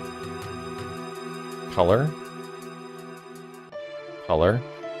 Color. Color.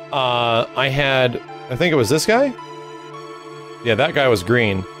 I think it was this guy? Yeah, that guy was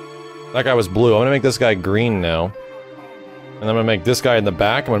green. That guy was blue. I'm gonna make this guy green now. And I'm gonna make this guy in the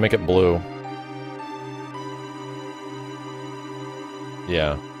back, I'm gonna make it blue.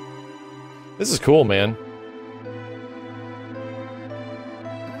 Yeah. This is cool, man.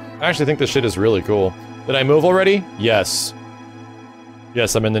 I actually think this shit is really cool. Did I move already? Yes.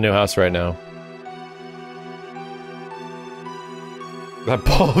 Yes, I'm in the new house right now. That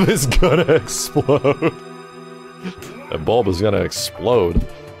bulb is gonna explode. That bulb is gonna explode.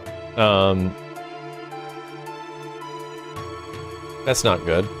 That's not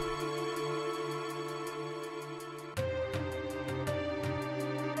good.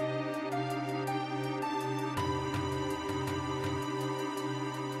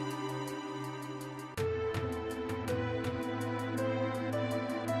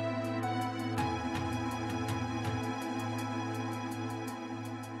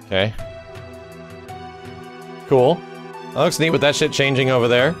 Okay. Cool. That looks neat with that shit changing over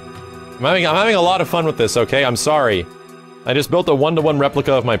there. I'm having a lot of fun with this, okay? I'm sorry. I just built a one-to-one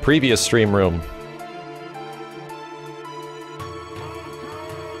replica of my previous stream room.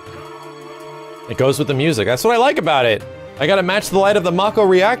 It goes with the music. That's what I like about it. I gotta match the light of the Mako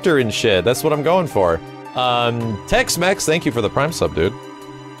reactor and shit. That's what I'm going for. Tex-Mex, thank you for the Prime sub, dude.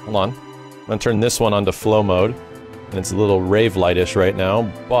 Hold on. I'm gonna turn this one onto flow mode. And it's a little rave lightish right now,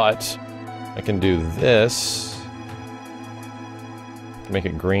 but I can do this. I can make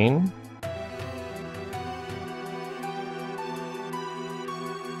it green.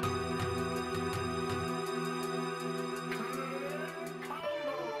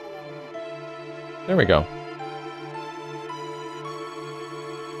 There we go.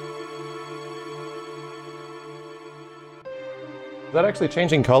 Is that actually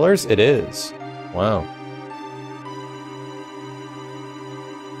changing colors? It is. Wow.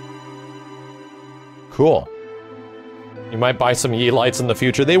 Cool. You might buy some Yi lights in the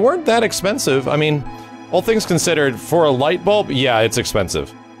future. They weren't that expensive. I mean, all things considered, for a light bulb, yeah, it's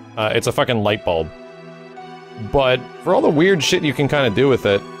expensive. It's a fucking light bulb. But for all the weird shit you can kind of do with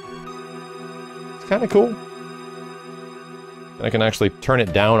it, it's kind of cool. And I can actually turn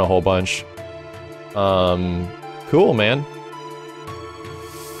it down a whole bunch. Cool, man.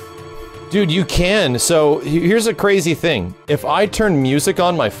 Dude, you can. So, here's a crazy thing. If I turn music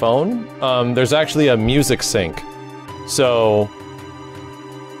on my phone, there's actually a music sync. So,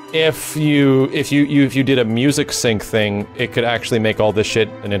 if you did a music sync thing, it could actually make all this shit,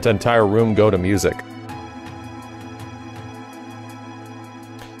 an entire room go to music.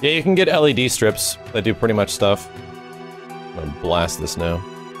 Yeah, you can get LED strips that do pretty much stuff. I'm gonna blast this now.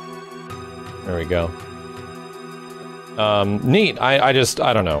 There we go. Neat. I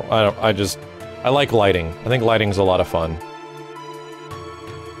don't know. I like lighting. I think lighting's a lot of fun.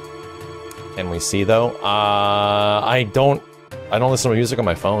 Can we see, though? I don't listen to music on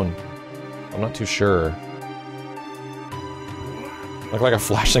my phone. I'm not too sure. I look like a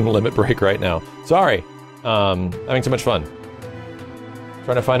flashing limit break right now. Sorry. Having too much fun.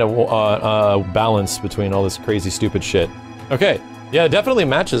 Trying to find a balance between all this crazy, stupid shit. Okay. Yeah, it definitely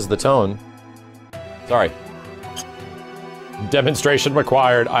matches the tone. Sorry. Demonstration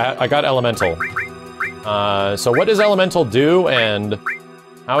required. I got Elemental. So what does Elemental do, and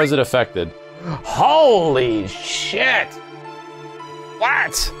how is it affected? Holy shit!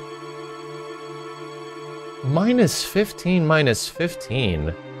 What? Minus 15, minus 15.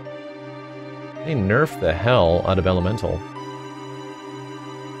 They nerfed the hell out of Elemental.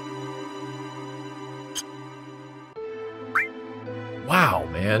 Wow,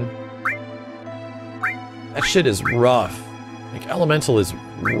 man. That shit is rough. Like, Elemental is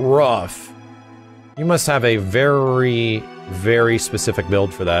rough. You must have a very, very specific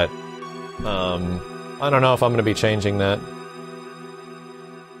build for that. I don't know if I'm gonna be changing that.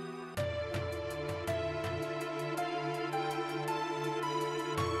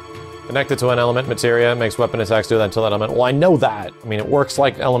 Connected to an element materia, makes weapon attacks do that until that element. Well, I know that. I mean, it works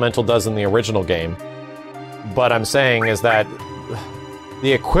like Elemental does in the original game. But I'm saying is that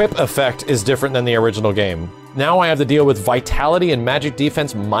the equip effect is different than the original game. Now I have to deal with Vitality and Magic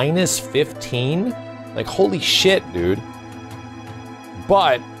Defense minus 15? Like, holy shit, dude.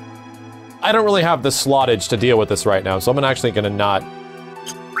 But I don't really have the slottage to deal with this right now, so I'm actually gonna not...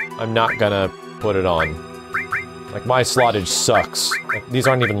 I'm not gonna put it on. Like, my slottage sucks. Like, these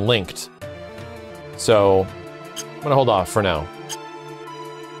aren't even linked. So, I'm gonna hold off for now.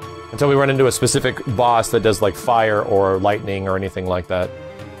 Until we run into a specific boss that does, like, fire or lightning or anything like that.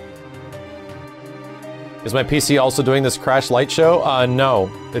 Is my PC also doing this crash light show?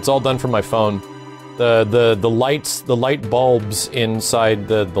 No. It's all done from my phone. The light bulbs inside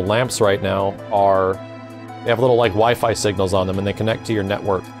the lamps right now are... They have little, like, Wi-Fi signals on them, and they connect to your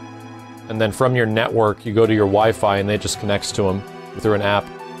network. And then from your network, you go to your Wi-Fi, and it just connects to them through an app.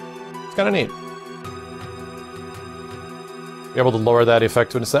 It's kind of neat. You're able to lower that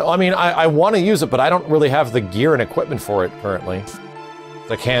effect to an extent. I mean, I want to use it, but I don't really have the gear and equipment for it currently.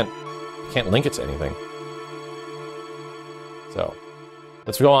 So I can't link it to anything. So,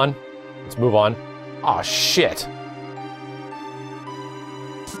 let's go on. Let's move on. Aw, shit.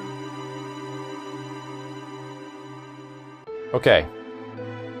 Okay.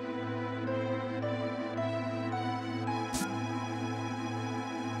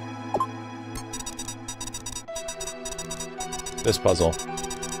 This puzzle.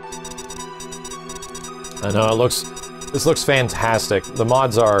 I know, this looks fantastic. The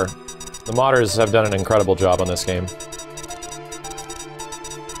modders have done an incredible job on this game.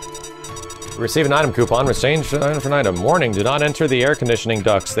 Receive an item coupon, exchange an item for an item. Warning, do not enter the air conditioning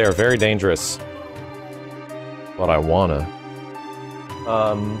ducts. They are very dangerous. but I wanna.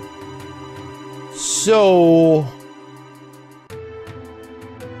 So...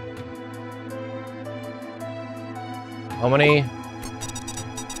 How many?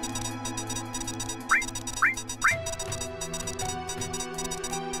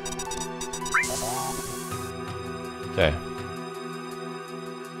 Okay.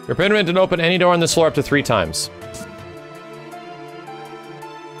 Your permit can open any door on this floor up to 3 times.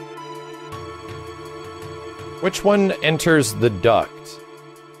 Which one enters the duct?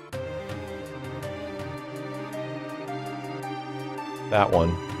 That one.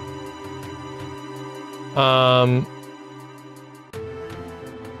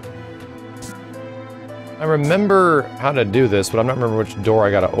 I remember how to do this, but I'm not remember which door I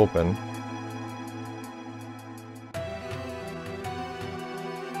gotta open.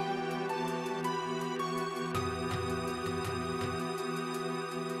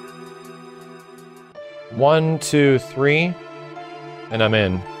 One, 2, 3, and I'm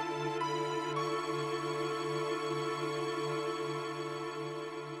in.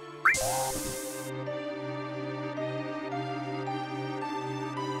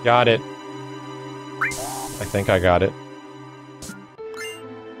 Got it. I think I got it.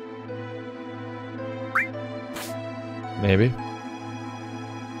 Maybe.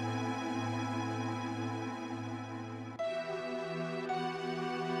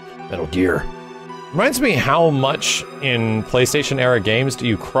 Metal Gear. Reminds me how much in PlayStation-era games do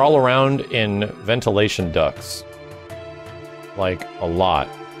you crawl around in ventilation ducts? Like, a lot.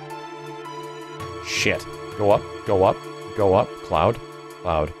 Shit. Go up, go up, go up. Cloud.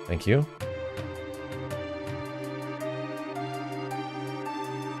 Cloud. Thank you.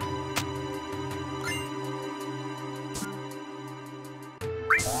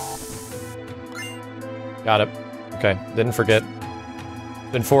 Got it. Okay, didn't forget.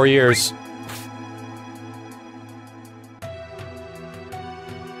 Been 4 years.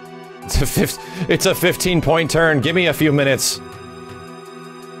 It's a 15-point turn. Give me a few minutes.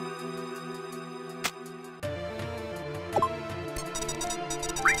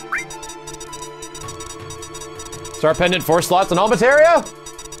 Star Pendant, 4 slots in all materia?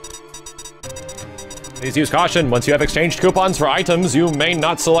 Please use caution. Once you have exchanged coupons for items, you may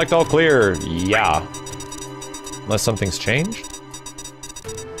not select all clear. Yeah. Unless something's changed?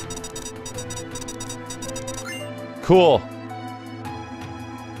 Cool.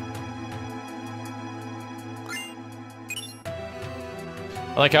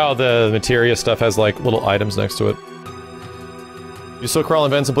 I like how the materia stuff has, like, little items next to it. You still crawl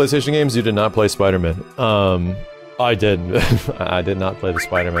in vents in PlayStation games? You did not play Spider-Man. I did. I did not play the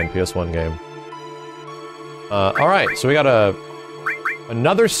Spider-Man PS1 game. Alright, so we got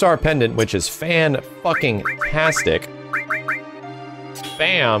another Star Pendant, which is fan-fucking-tastic.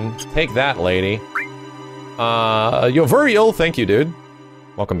 Bam! Take that, lady. YoVideoGames, thank you, dude.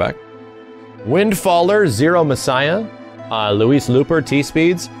 Welcome back. Windfaller, Zero Messiah. Luis Looper,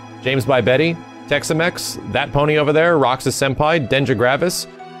 T-Speeds, James by Betty, Texamex, That Pony over there, Roxas Senpai, Denja Gravis,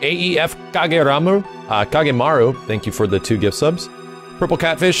 AEF Kagemaru, thank you for the 2 gift subs. Purple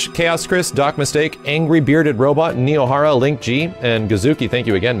Catfish, Chaos Chris, Doc Mistake, Angry Bearded Robot, Neohara, Link G, and Gazuki, thank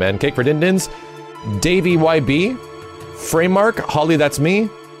you again, man. Cake for Dindins, Davey YB, Framemark, Holly That's Me,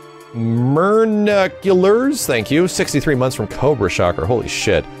 Mernaculars, thank you, 63 months from Cobra Shocker, holy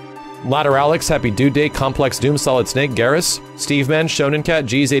shit. Ladder Alex, Happy Dude Day, Complex Doom, Solid Snake, Garrus, Steve Man, Shonen Cat,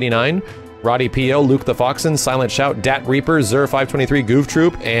 G's89, Roddy P.O., Luke the Foxen, Silent Shout, Dat Reaper, Zer523, Goof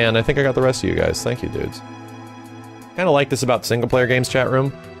Troop, and I think I got the rest of you guys. Thank you, dudes. Kind of like this about single-player games chat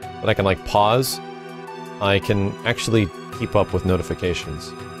room, that I can, like, pause. I can actually keep up with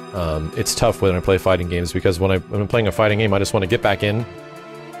notifications. It's tough when I play fighting games, because when I'm playing a fighting game, I just want to get back in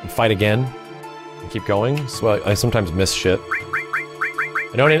and fight again and keep going, so I sometimes miss shit.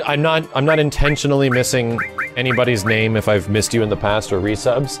 I'm not intentionally missing anybody's name if I've missed you in the past or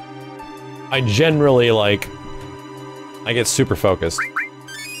resubs. I generally, like, I get super focused.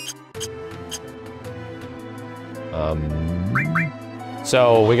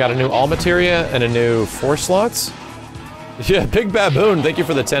 So we got a new all materia and a new 4 slots. Yeah, Big Baboon, thank you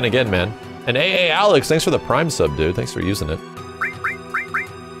for the 10 again, man. And AA Alex, thanks for the Prime sub, dude. Thanks for using it.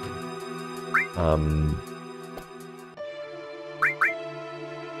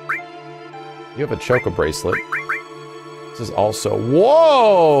 You have a Choco bracelet. This is also...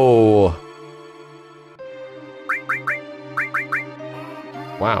 Whoa!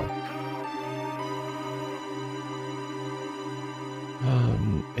 Wow.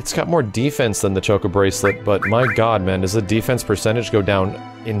 It's got more defense than the Choco bracelet, but my god, man, does the defense percentage go down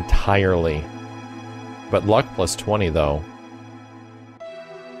entirely? But luck plus 20, though.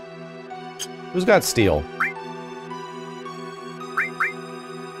 Who's got steel?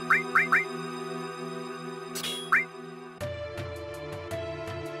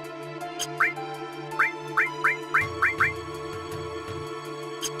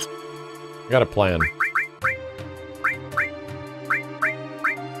 got a plan.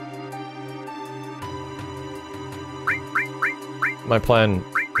 My plan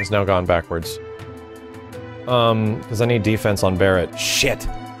has now gone backwards. Because I need defense on Barrett. Shit!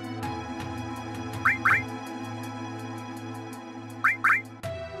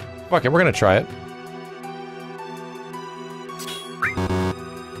 Fuck it, we're gonna try it.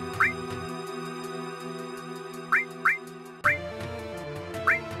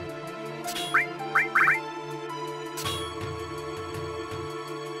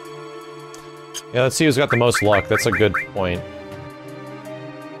 Yeah, let's see who's got the most luck. That's a good point.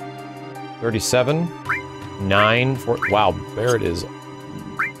 37? 9? 4... Wow, Barrett is...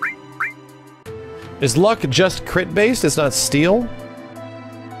 Is luck just crit-based? It's not steal?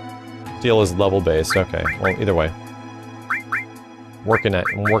 Steal is level-based. Okay, well, either way. I'm working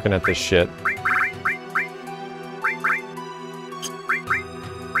at this shit.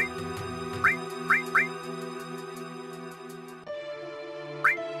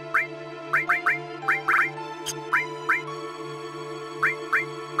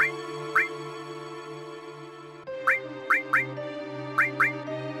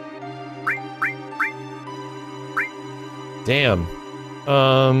 Damn.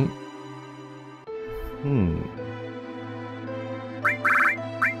 I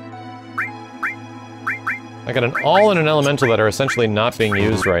got an all and an elemental that are essentially not being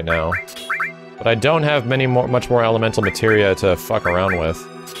used right now. But I don't have much more elemental materia to fuck around with.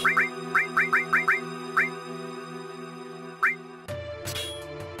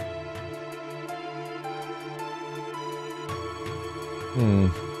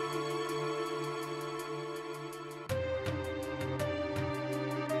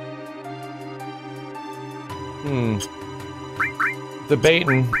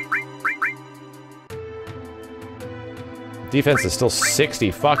 Debating. Defense is still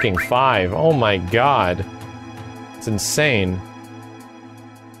 60 fucking 5. Oh my god. It's insane.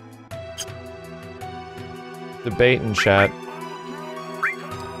 Debate in chat.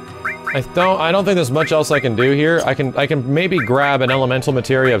 I don't think there's much else I can do here. I can maybe grab an elemental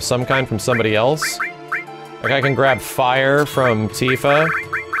materia of some kind from somebody else. Like I can grab fire from Tifa,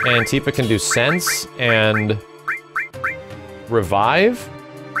 and Tifa can do sense and revive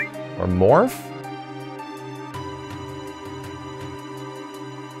or morph.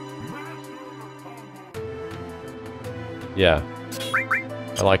 Yeah.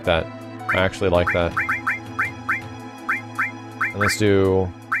 I like that. I actually like that. And let's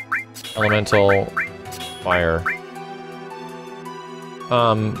do elemental fire.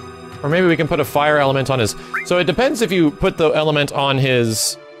 Or maybe we can put a fire element on his... So it depends if you put the element on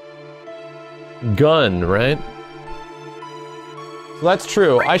his gun, right? So that's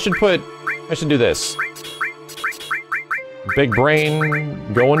true. I should do this. Big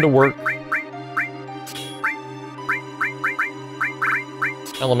brain, going to work.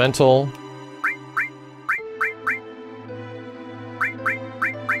 Elemental.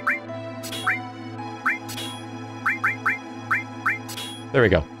 There we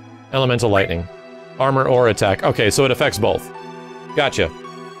go. Elemental lightning. Armor or attack. Okay, so it affects both. Gotcha.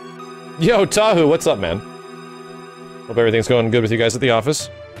 Yo, Tahu, what's up, man? Hope everything's going good with you guys at the office.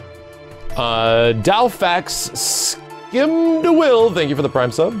 Dalfax Skim to Will, thank you for the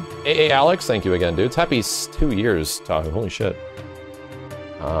Prime sub. AA Alex, thank you again, dudes. Happy 2 years, Tahu, holy shit.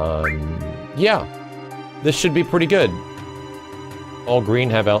 Yeah. This should be pretty good. All green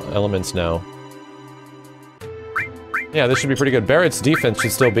have elements now. Yeah, this should be pretty good. Barrett's defense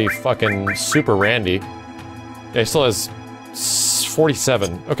should still be fucking super randy. Yeah, he still has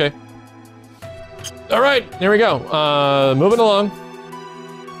 47. Okay. Alright, here we go. Moving along.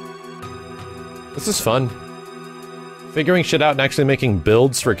 This is fun. Figuring shit out and actually making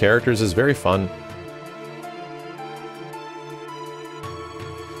builds for characters is very fun.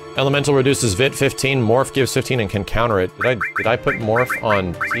 Elemental reduces Vit 15, Morph gives 15 and can counter it. Did I put Morph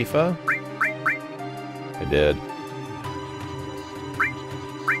on Tifa? I did.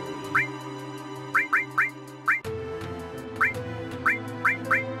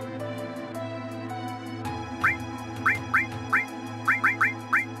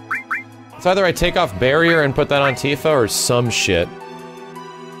 It's either I take off Barrier and put that on Tifa or some shit.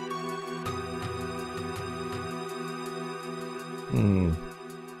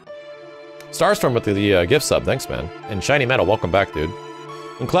 Starstorm with the gift sub, thanks man. And Shiny Metal, welcome back, dude.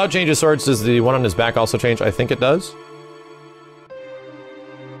 When Cloud changes swords, does the one on his back also change? I think it does.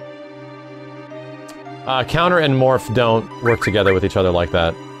 Counter and Morph don't work together with each other like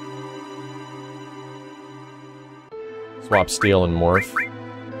that. Swap Steel and Morph.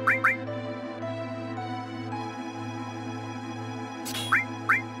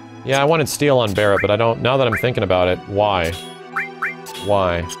 Yeah, I wanted steel on Barret, but I don't... Now that I'm thinking about it, why?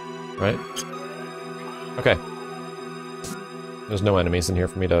 Why? Right? Okay. There's no enemies in here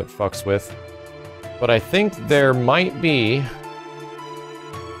for me to fucks with. But I think there might be...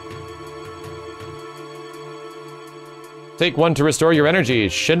 Take 1 to restore your energy.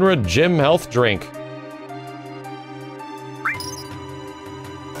 Shinra Gym Health Drink.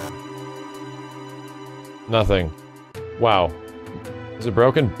 Nothing. Wow. Is it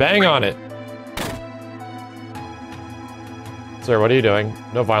broken? Bang on it! Sir, what are you doing?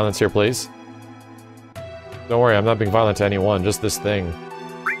 No violence here, please. Don't worry, I'm not being violent to anyone, just this thing.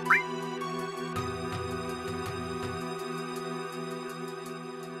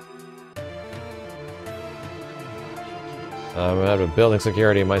 I'm out of building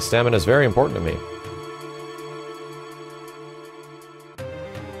security. My stamina is very important to me.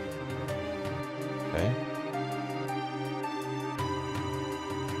 Okay.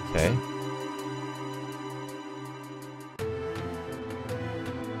 Okay.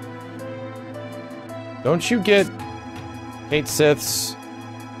 Don't you get Kate Sith's,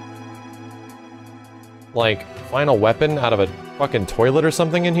 like, final weapon out of a fucking toilet or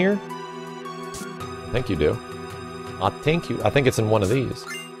something in here? I think you do. I think it's in one of these.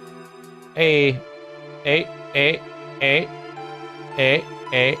 Is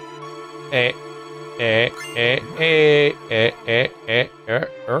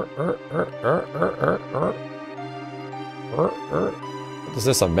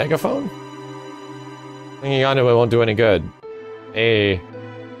this a megaphone? Hanging on to it won't do any good.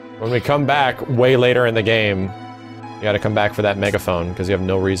 When we come back way later in the game, you gotta come back for that megaphone, because you have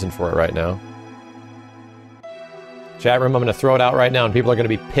no reason for it right now. Chat room, I'm gonna throw it out right now, and people are gonna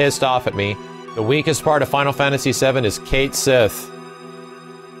be pissed off at me. The weakest part of Final Fantasy VII is Kate Sith.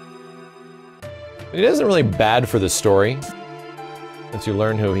 It isn't really bad for the story, once you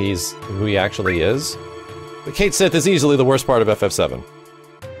learn who he actually is. But Kate Sith is easily the worst part of FF7.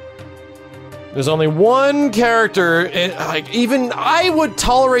 There's only one character, and like, even I would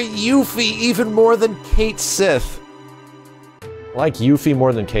tolerate Yuffie even more than Kate Sith. I like Yuffie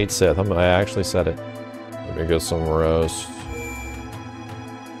more than Kate Sith. I actually said it. Let me get some roast.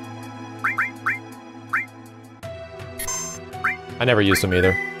 I never used him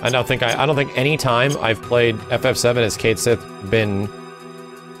either. I don't think any time I've played FF7 as Kate Sith been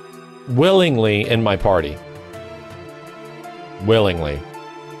willingly in my party. Willingly.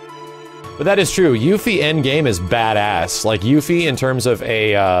 But that is true. Yuffie endgame is badass. Like Yuffie in terms of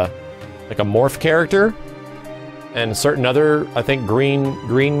a like a morph character, and certain other, I think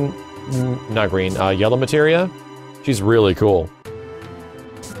yellow materia. She's really cool.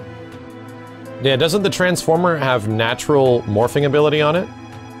 Yeah, doesn't the Transformer have natural morphing ability on it?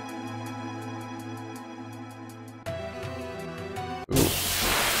 Ooh.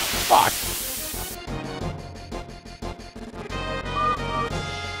 Fuck.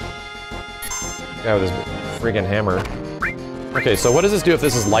 Guy with his freaking hammer. Okay, so what does this do if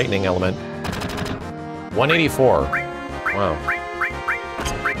this is lightning element? 184. Wow.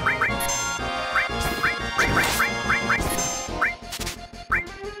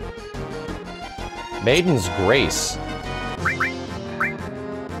 Maiden's Grace.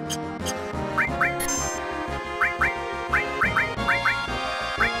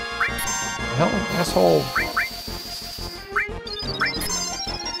 Hell, asshole.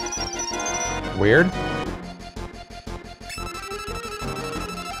 Weird.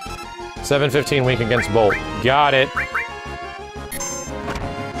 715 weak against Bolt. Got it.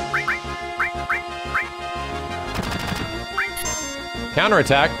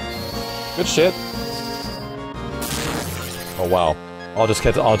 Counterattack. Good shit. Oh wow. I'll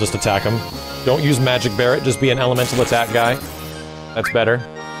just attack him. Don't use Magic Barret, just be an elemental attack guy. That's better.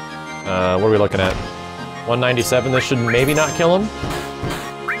 What are we looking at? 197, this should maybe not kill him.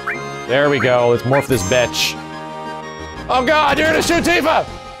 There we go, let's morph this bitch. Oh god, you're gonna shoot Tifa!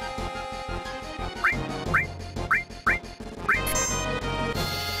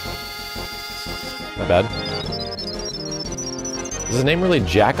 Not bad. Is his name really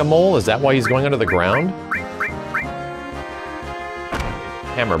Jack-a-Mole? Is that why he's going under the ground?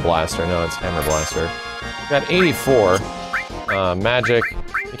 Hammer Blaster. No, it's Hammer Blaster. Got 84. Magic.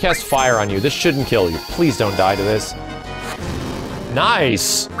 He casts fire on you. This shouldn't kill you. Please don't die to this.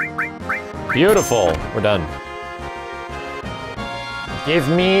 Nice! Beautiful. We're done. Give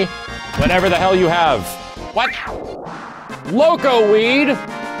me whatever the hell you have. What? Loco Weed?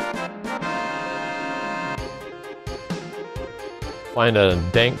 Find a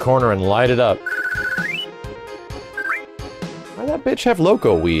dank corner and light it up. Why'd that bitch have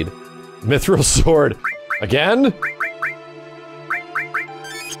Loco Weed? Mithril Sword. Again?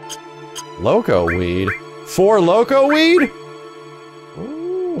 Loco weed? 4 loco weed?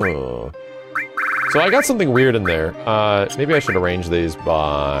 Ooh. So I got something weird in there. Maybe I should arrange these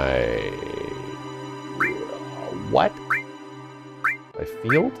by... What? By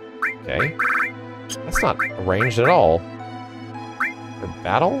field? Okay. That's not arranged at all. For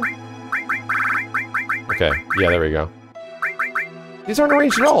battle? Okay, yeah, there we go. These aren't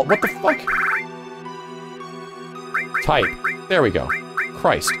arranged at all. What the fuck? Type. There we go.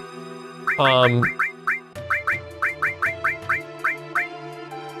 Christ.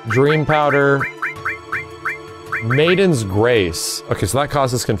 Dream Powder. Maiden's Grace. Okay, so that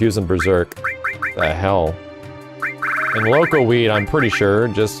causes Confusion Berserk. The hell? And Loco Weed, I'm pretty sure,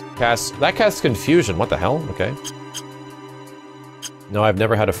 just casts... That casts Confusion. What the hell? Okay. No, I've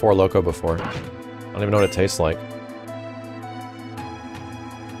never had a 4 Loco before. I don't even know what it tastes like.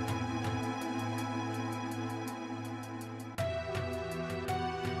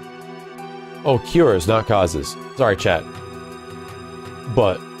 Oh, cures, not causes. Sorry, chat.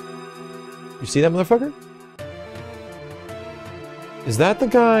 But... You see that motherfucker? Is that the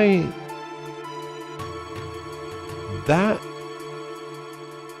guy...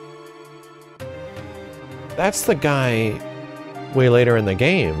 That's the guy way later in the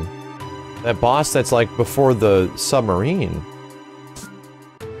game. That boss that's like before the submarine.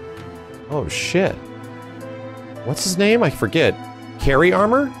 Oh shit. What's his name? I forget. Carry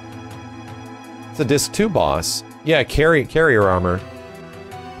Armor? It's a Disc 2 boss. Yeah, Carrier Armor.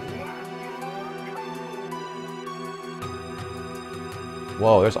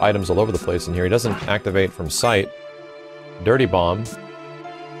 Whoa, there's items all over the place in here. He doesn't activate from sight. Dirty Bomb.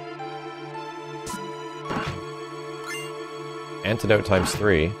 Antidote times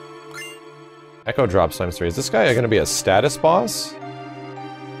 3. Echo Drops times 3. Is this guy gonna be a status boss?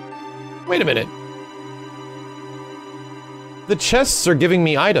 Wait a minute. The chests are giving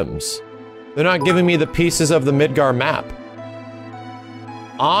me items. They're not giving me the pieces of the Midgar map.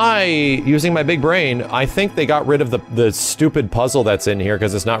 Using my big brain, I think they got rid of the stupid puzzle that's in here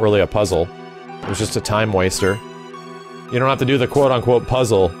because it's not really a puzzle. It was just a time waster. You don't have to do the quote-unquote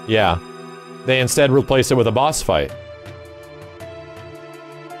puzzle. Yeah. They instead replaced it with a boss fight.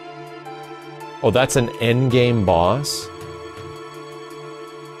 Oh, that's an endgame boss?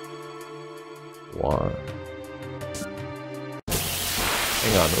 Wow.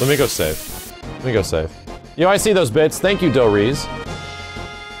 Hang on, let me go save. Let me go save. Yo, I see those bits. Thank you, Dorees.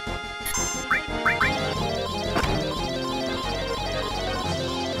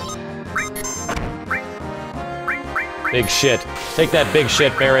 Big shit. Take that big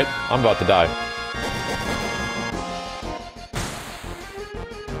shit, Barrett. I'm about to die.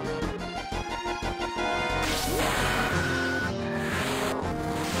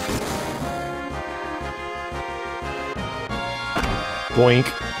 Boink.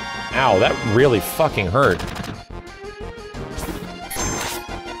 Ow, that really fucking hurt.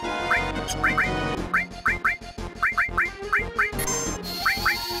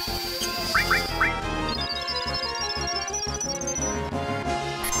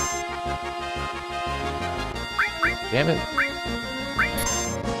 Damn it.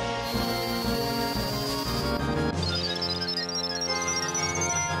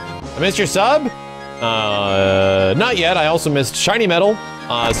 I missed your sub? Not yet. I also missed Shiny Metal,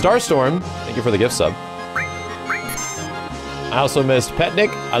 Starstorm. Thank you for the gift sub. I also missed Petnik,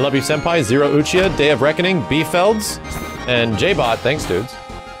 I Love You Senpai, Zero Uchiha, Day of Reckoning, B-Felds, and J-Bot. Thanks, dudes.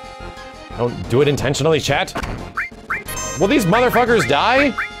 Don't do it intentionally, chat. Will these motherfuckers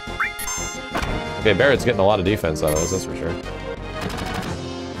die? Okay, Barrett's getting a lot of defense out of this, that's for sure.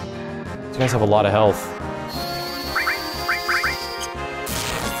 These guys have a lot of health.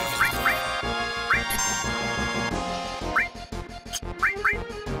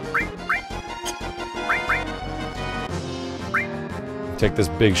 Take this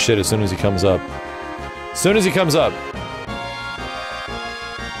big shit as soon as he comes up. As soon as he comes up.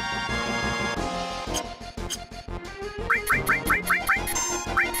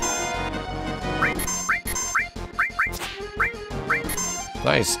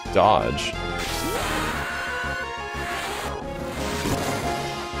 Nice dodge.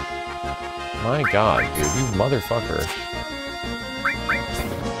 My god, dude, you motherfucker.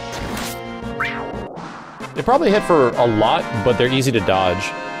 They probably hit for a lot, but they're easy to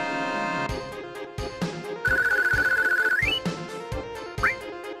dodge.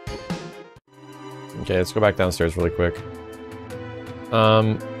 Okay, let's go back downstairs really quick.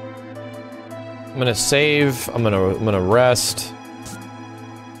 I'm gonna save, I'm gonna rest.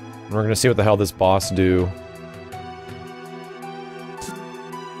 We're gonna see what the hell this boss do.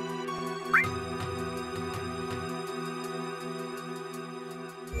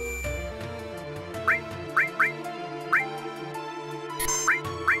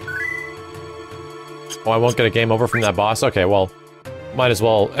 Oh, I won't get a game over from that boss? Okay, well, might as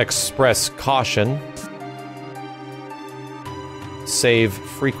well express caution. Save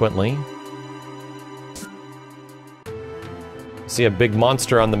frequently. See a big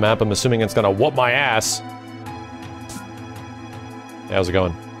monster on the map, I'm assuming it's gonna whoop my ass. Hey, how's it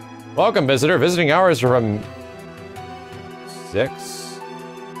going? Welcome, visitor. Visiting hours are from 6?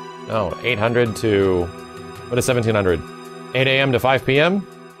 No, 800 to... What is 1700? 8 a.m. to 5 p.m.?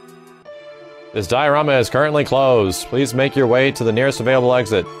 This diorama is currently closed. Please make your way to the nearest available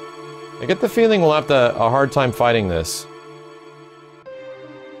exit. I get the feeling we'll have a hard time fighting this.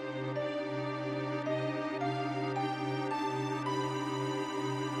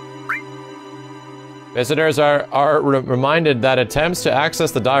 Visitors are reminded that attempts to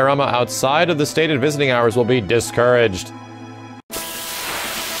access the diorama outside of the stated visiting hours will be discouraged.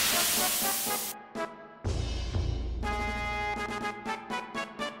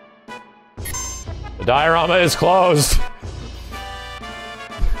 The diorama is closed.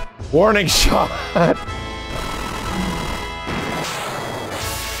 Warning shot.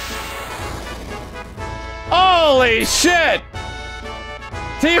 Holy shit!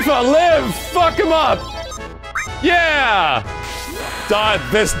 Tifa, live! Fuck him up! Yeah!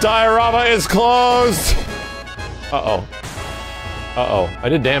 This diorama is closed! Uh-oh. Uh-oh. I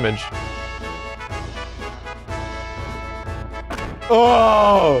did damage.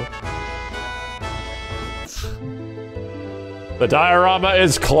 Oh! The diorama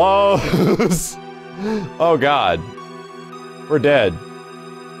is closed! Oh god. We're dead.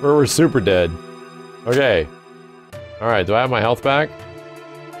 We're super dead. Okay. Alright, do I have my health back?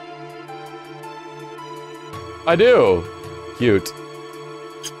 I do! Cute.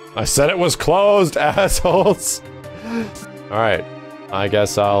 I said it was closed, assholes! Alright. I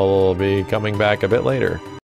guess I'll be coming back a bit later.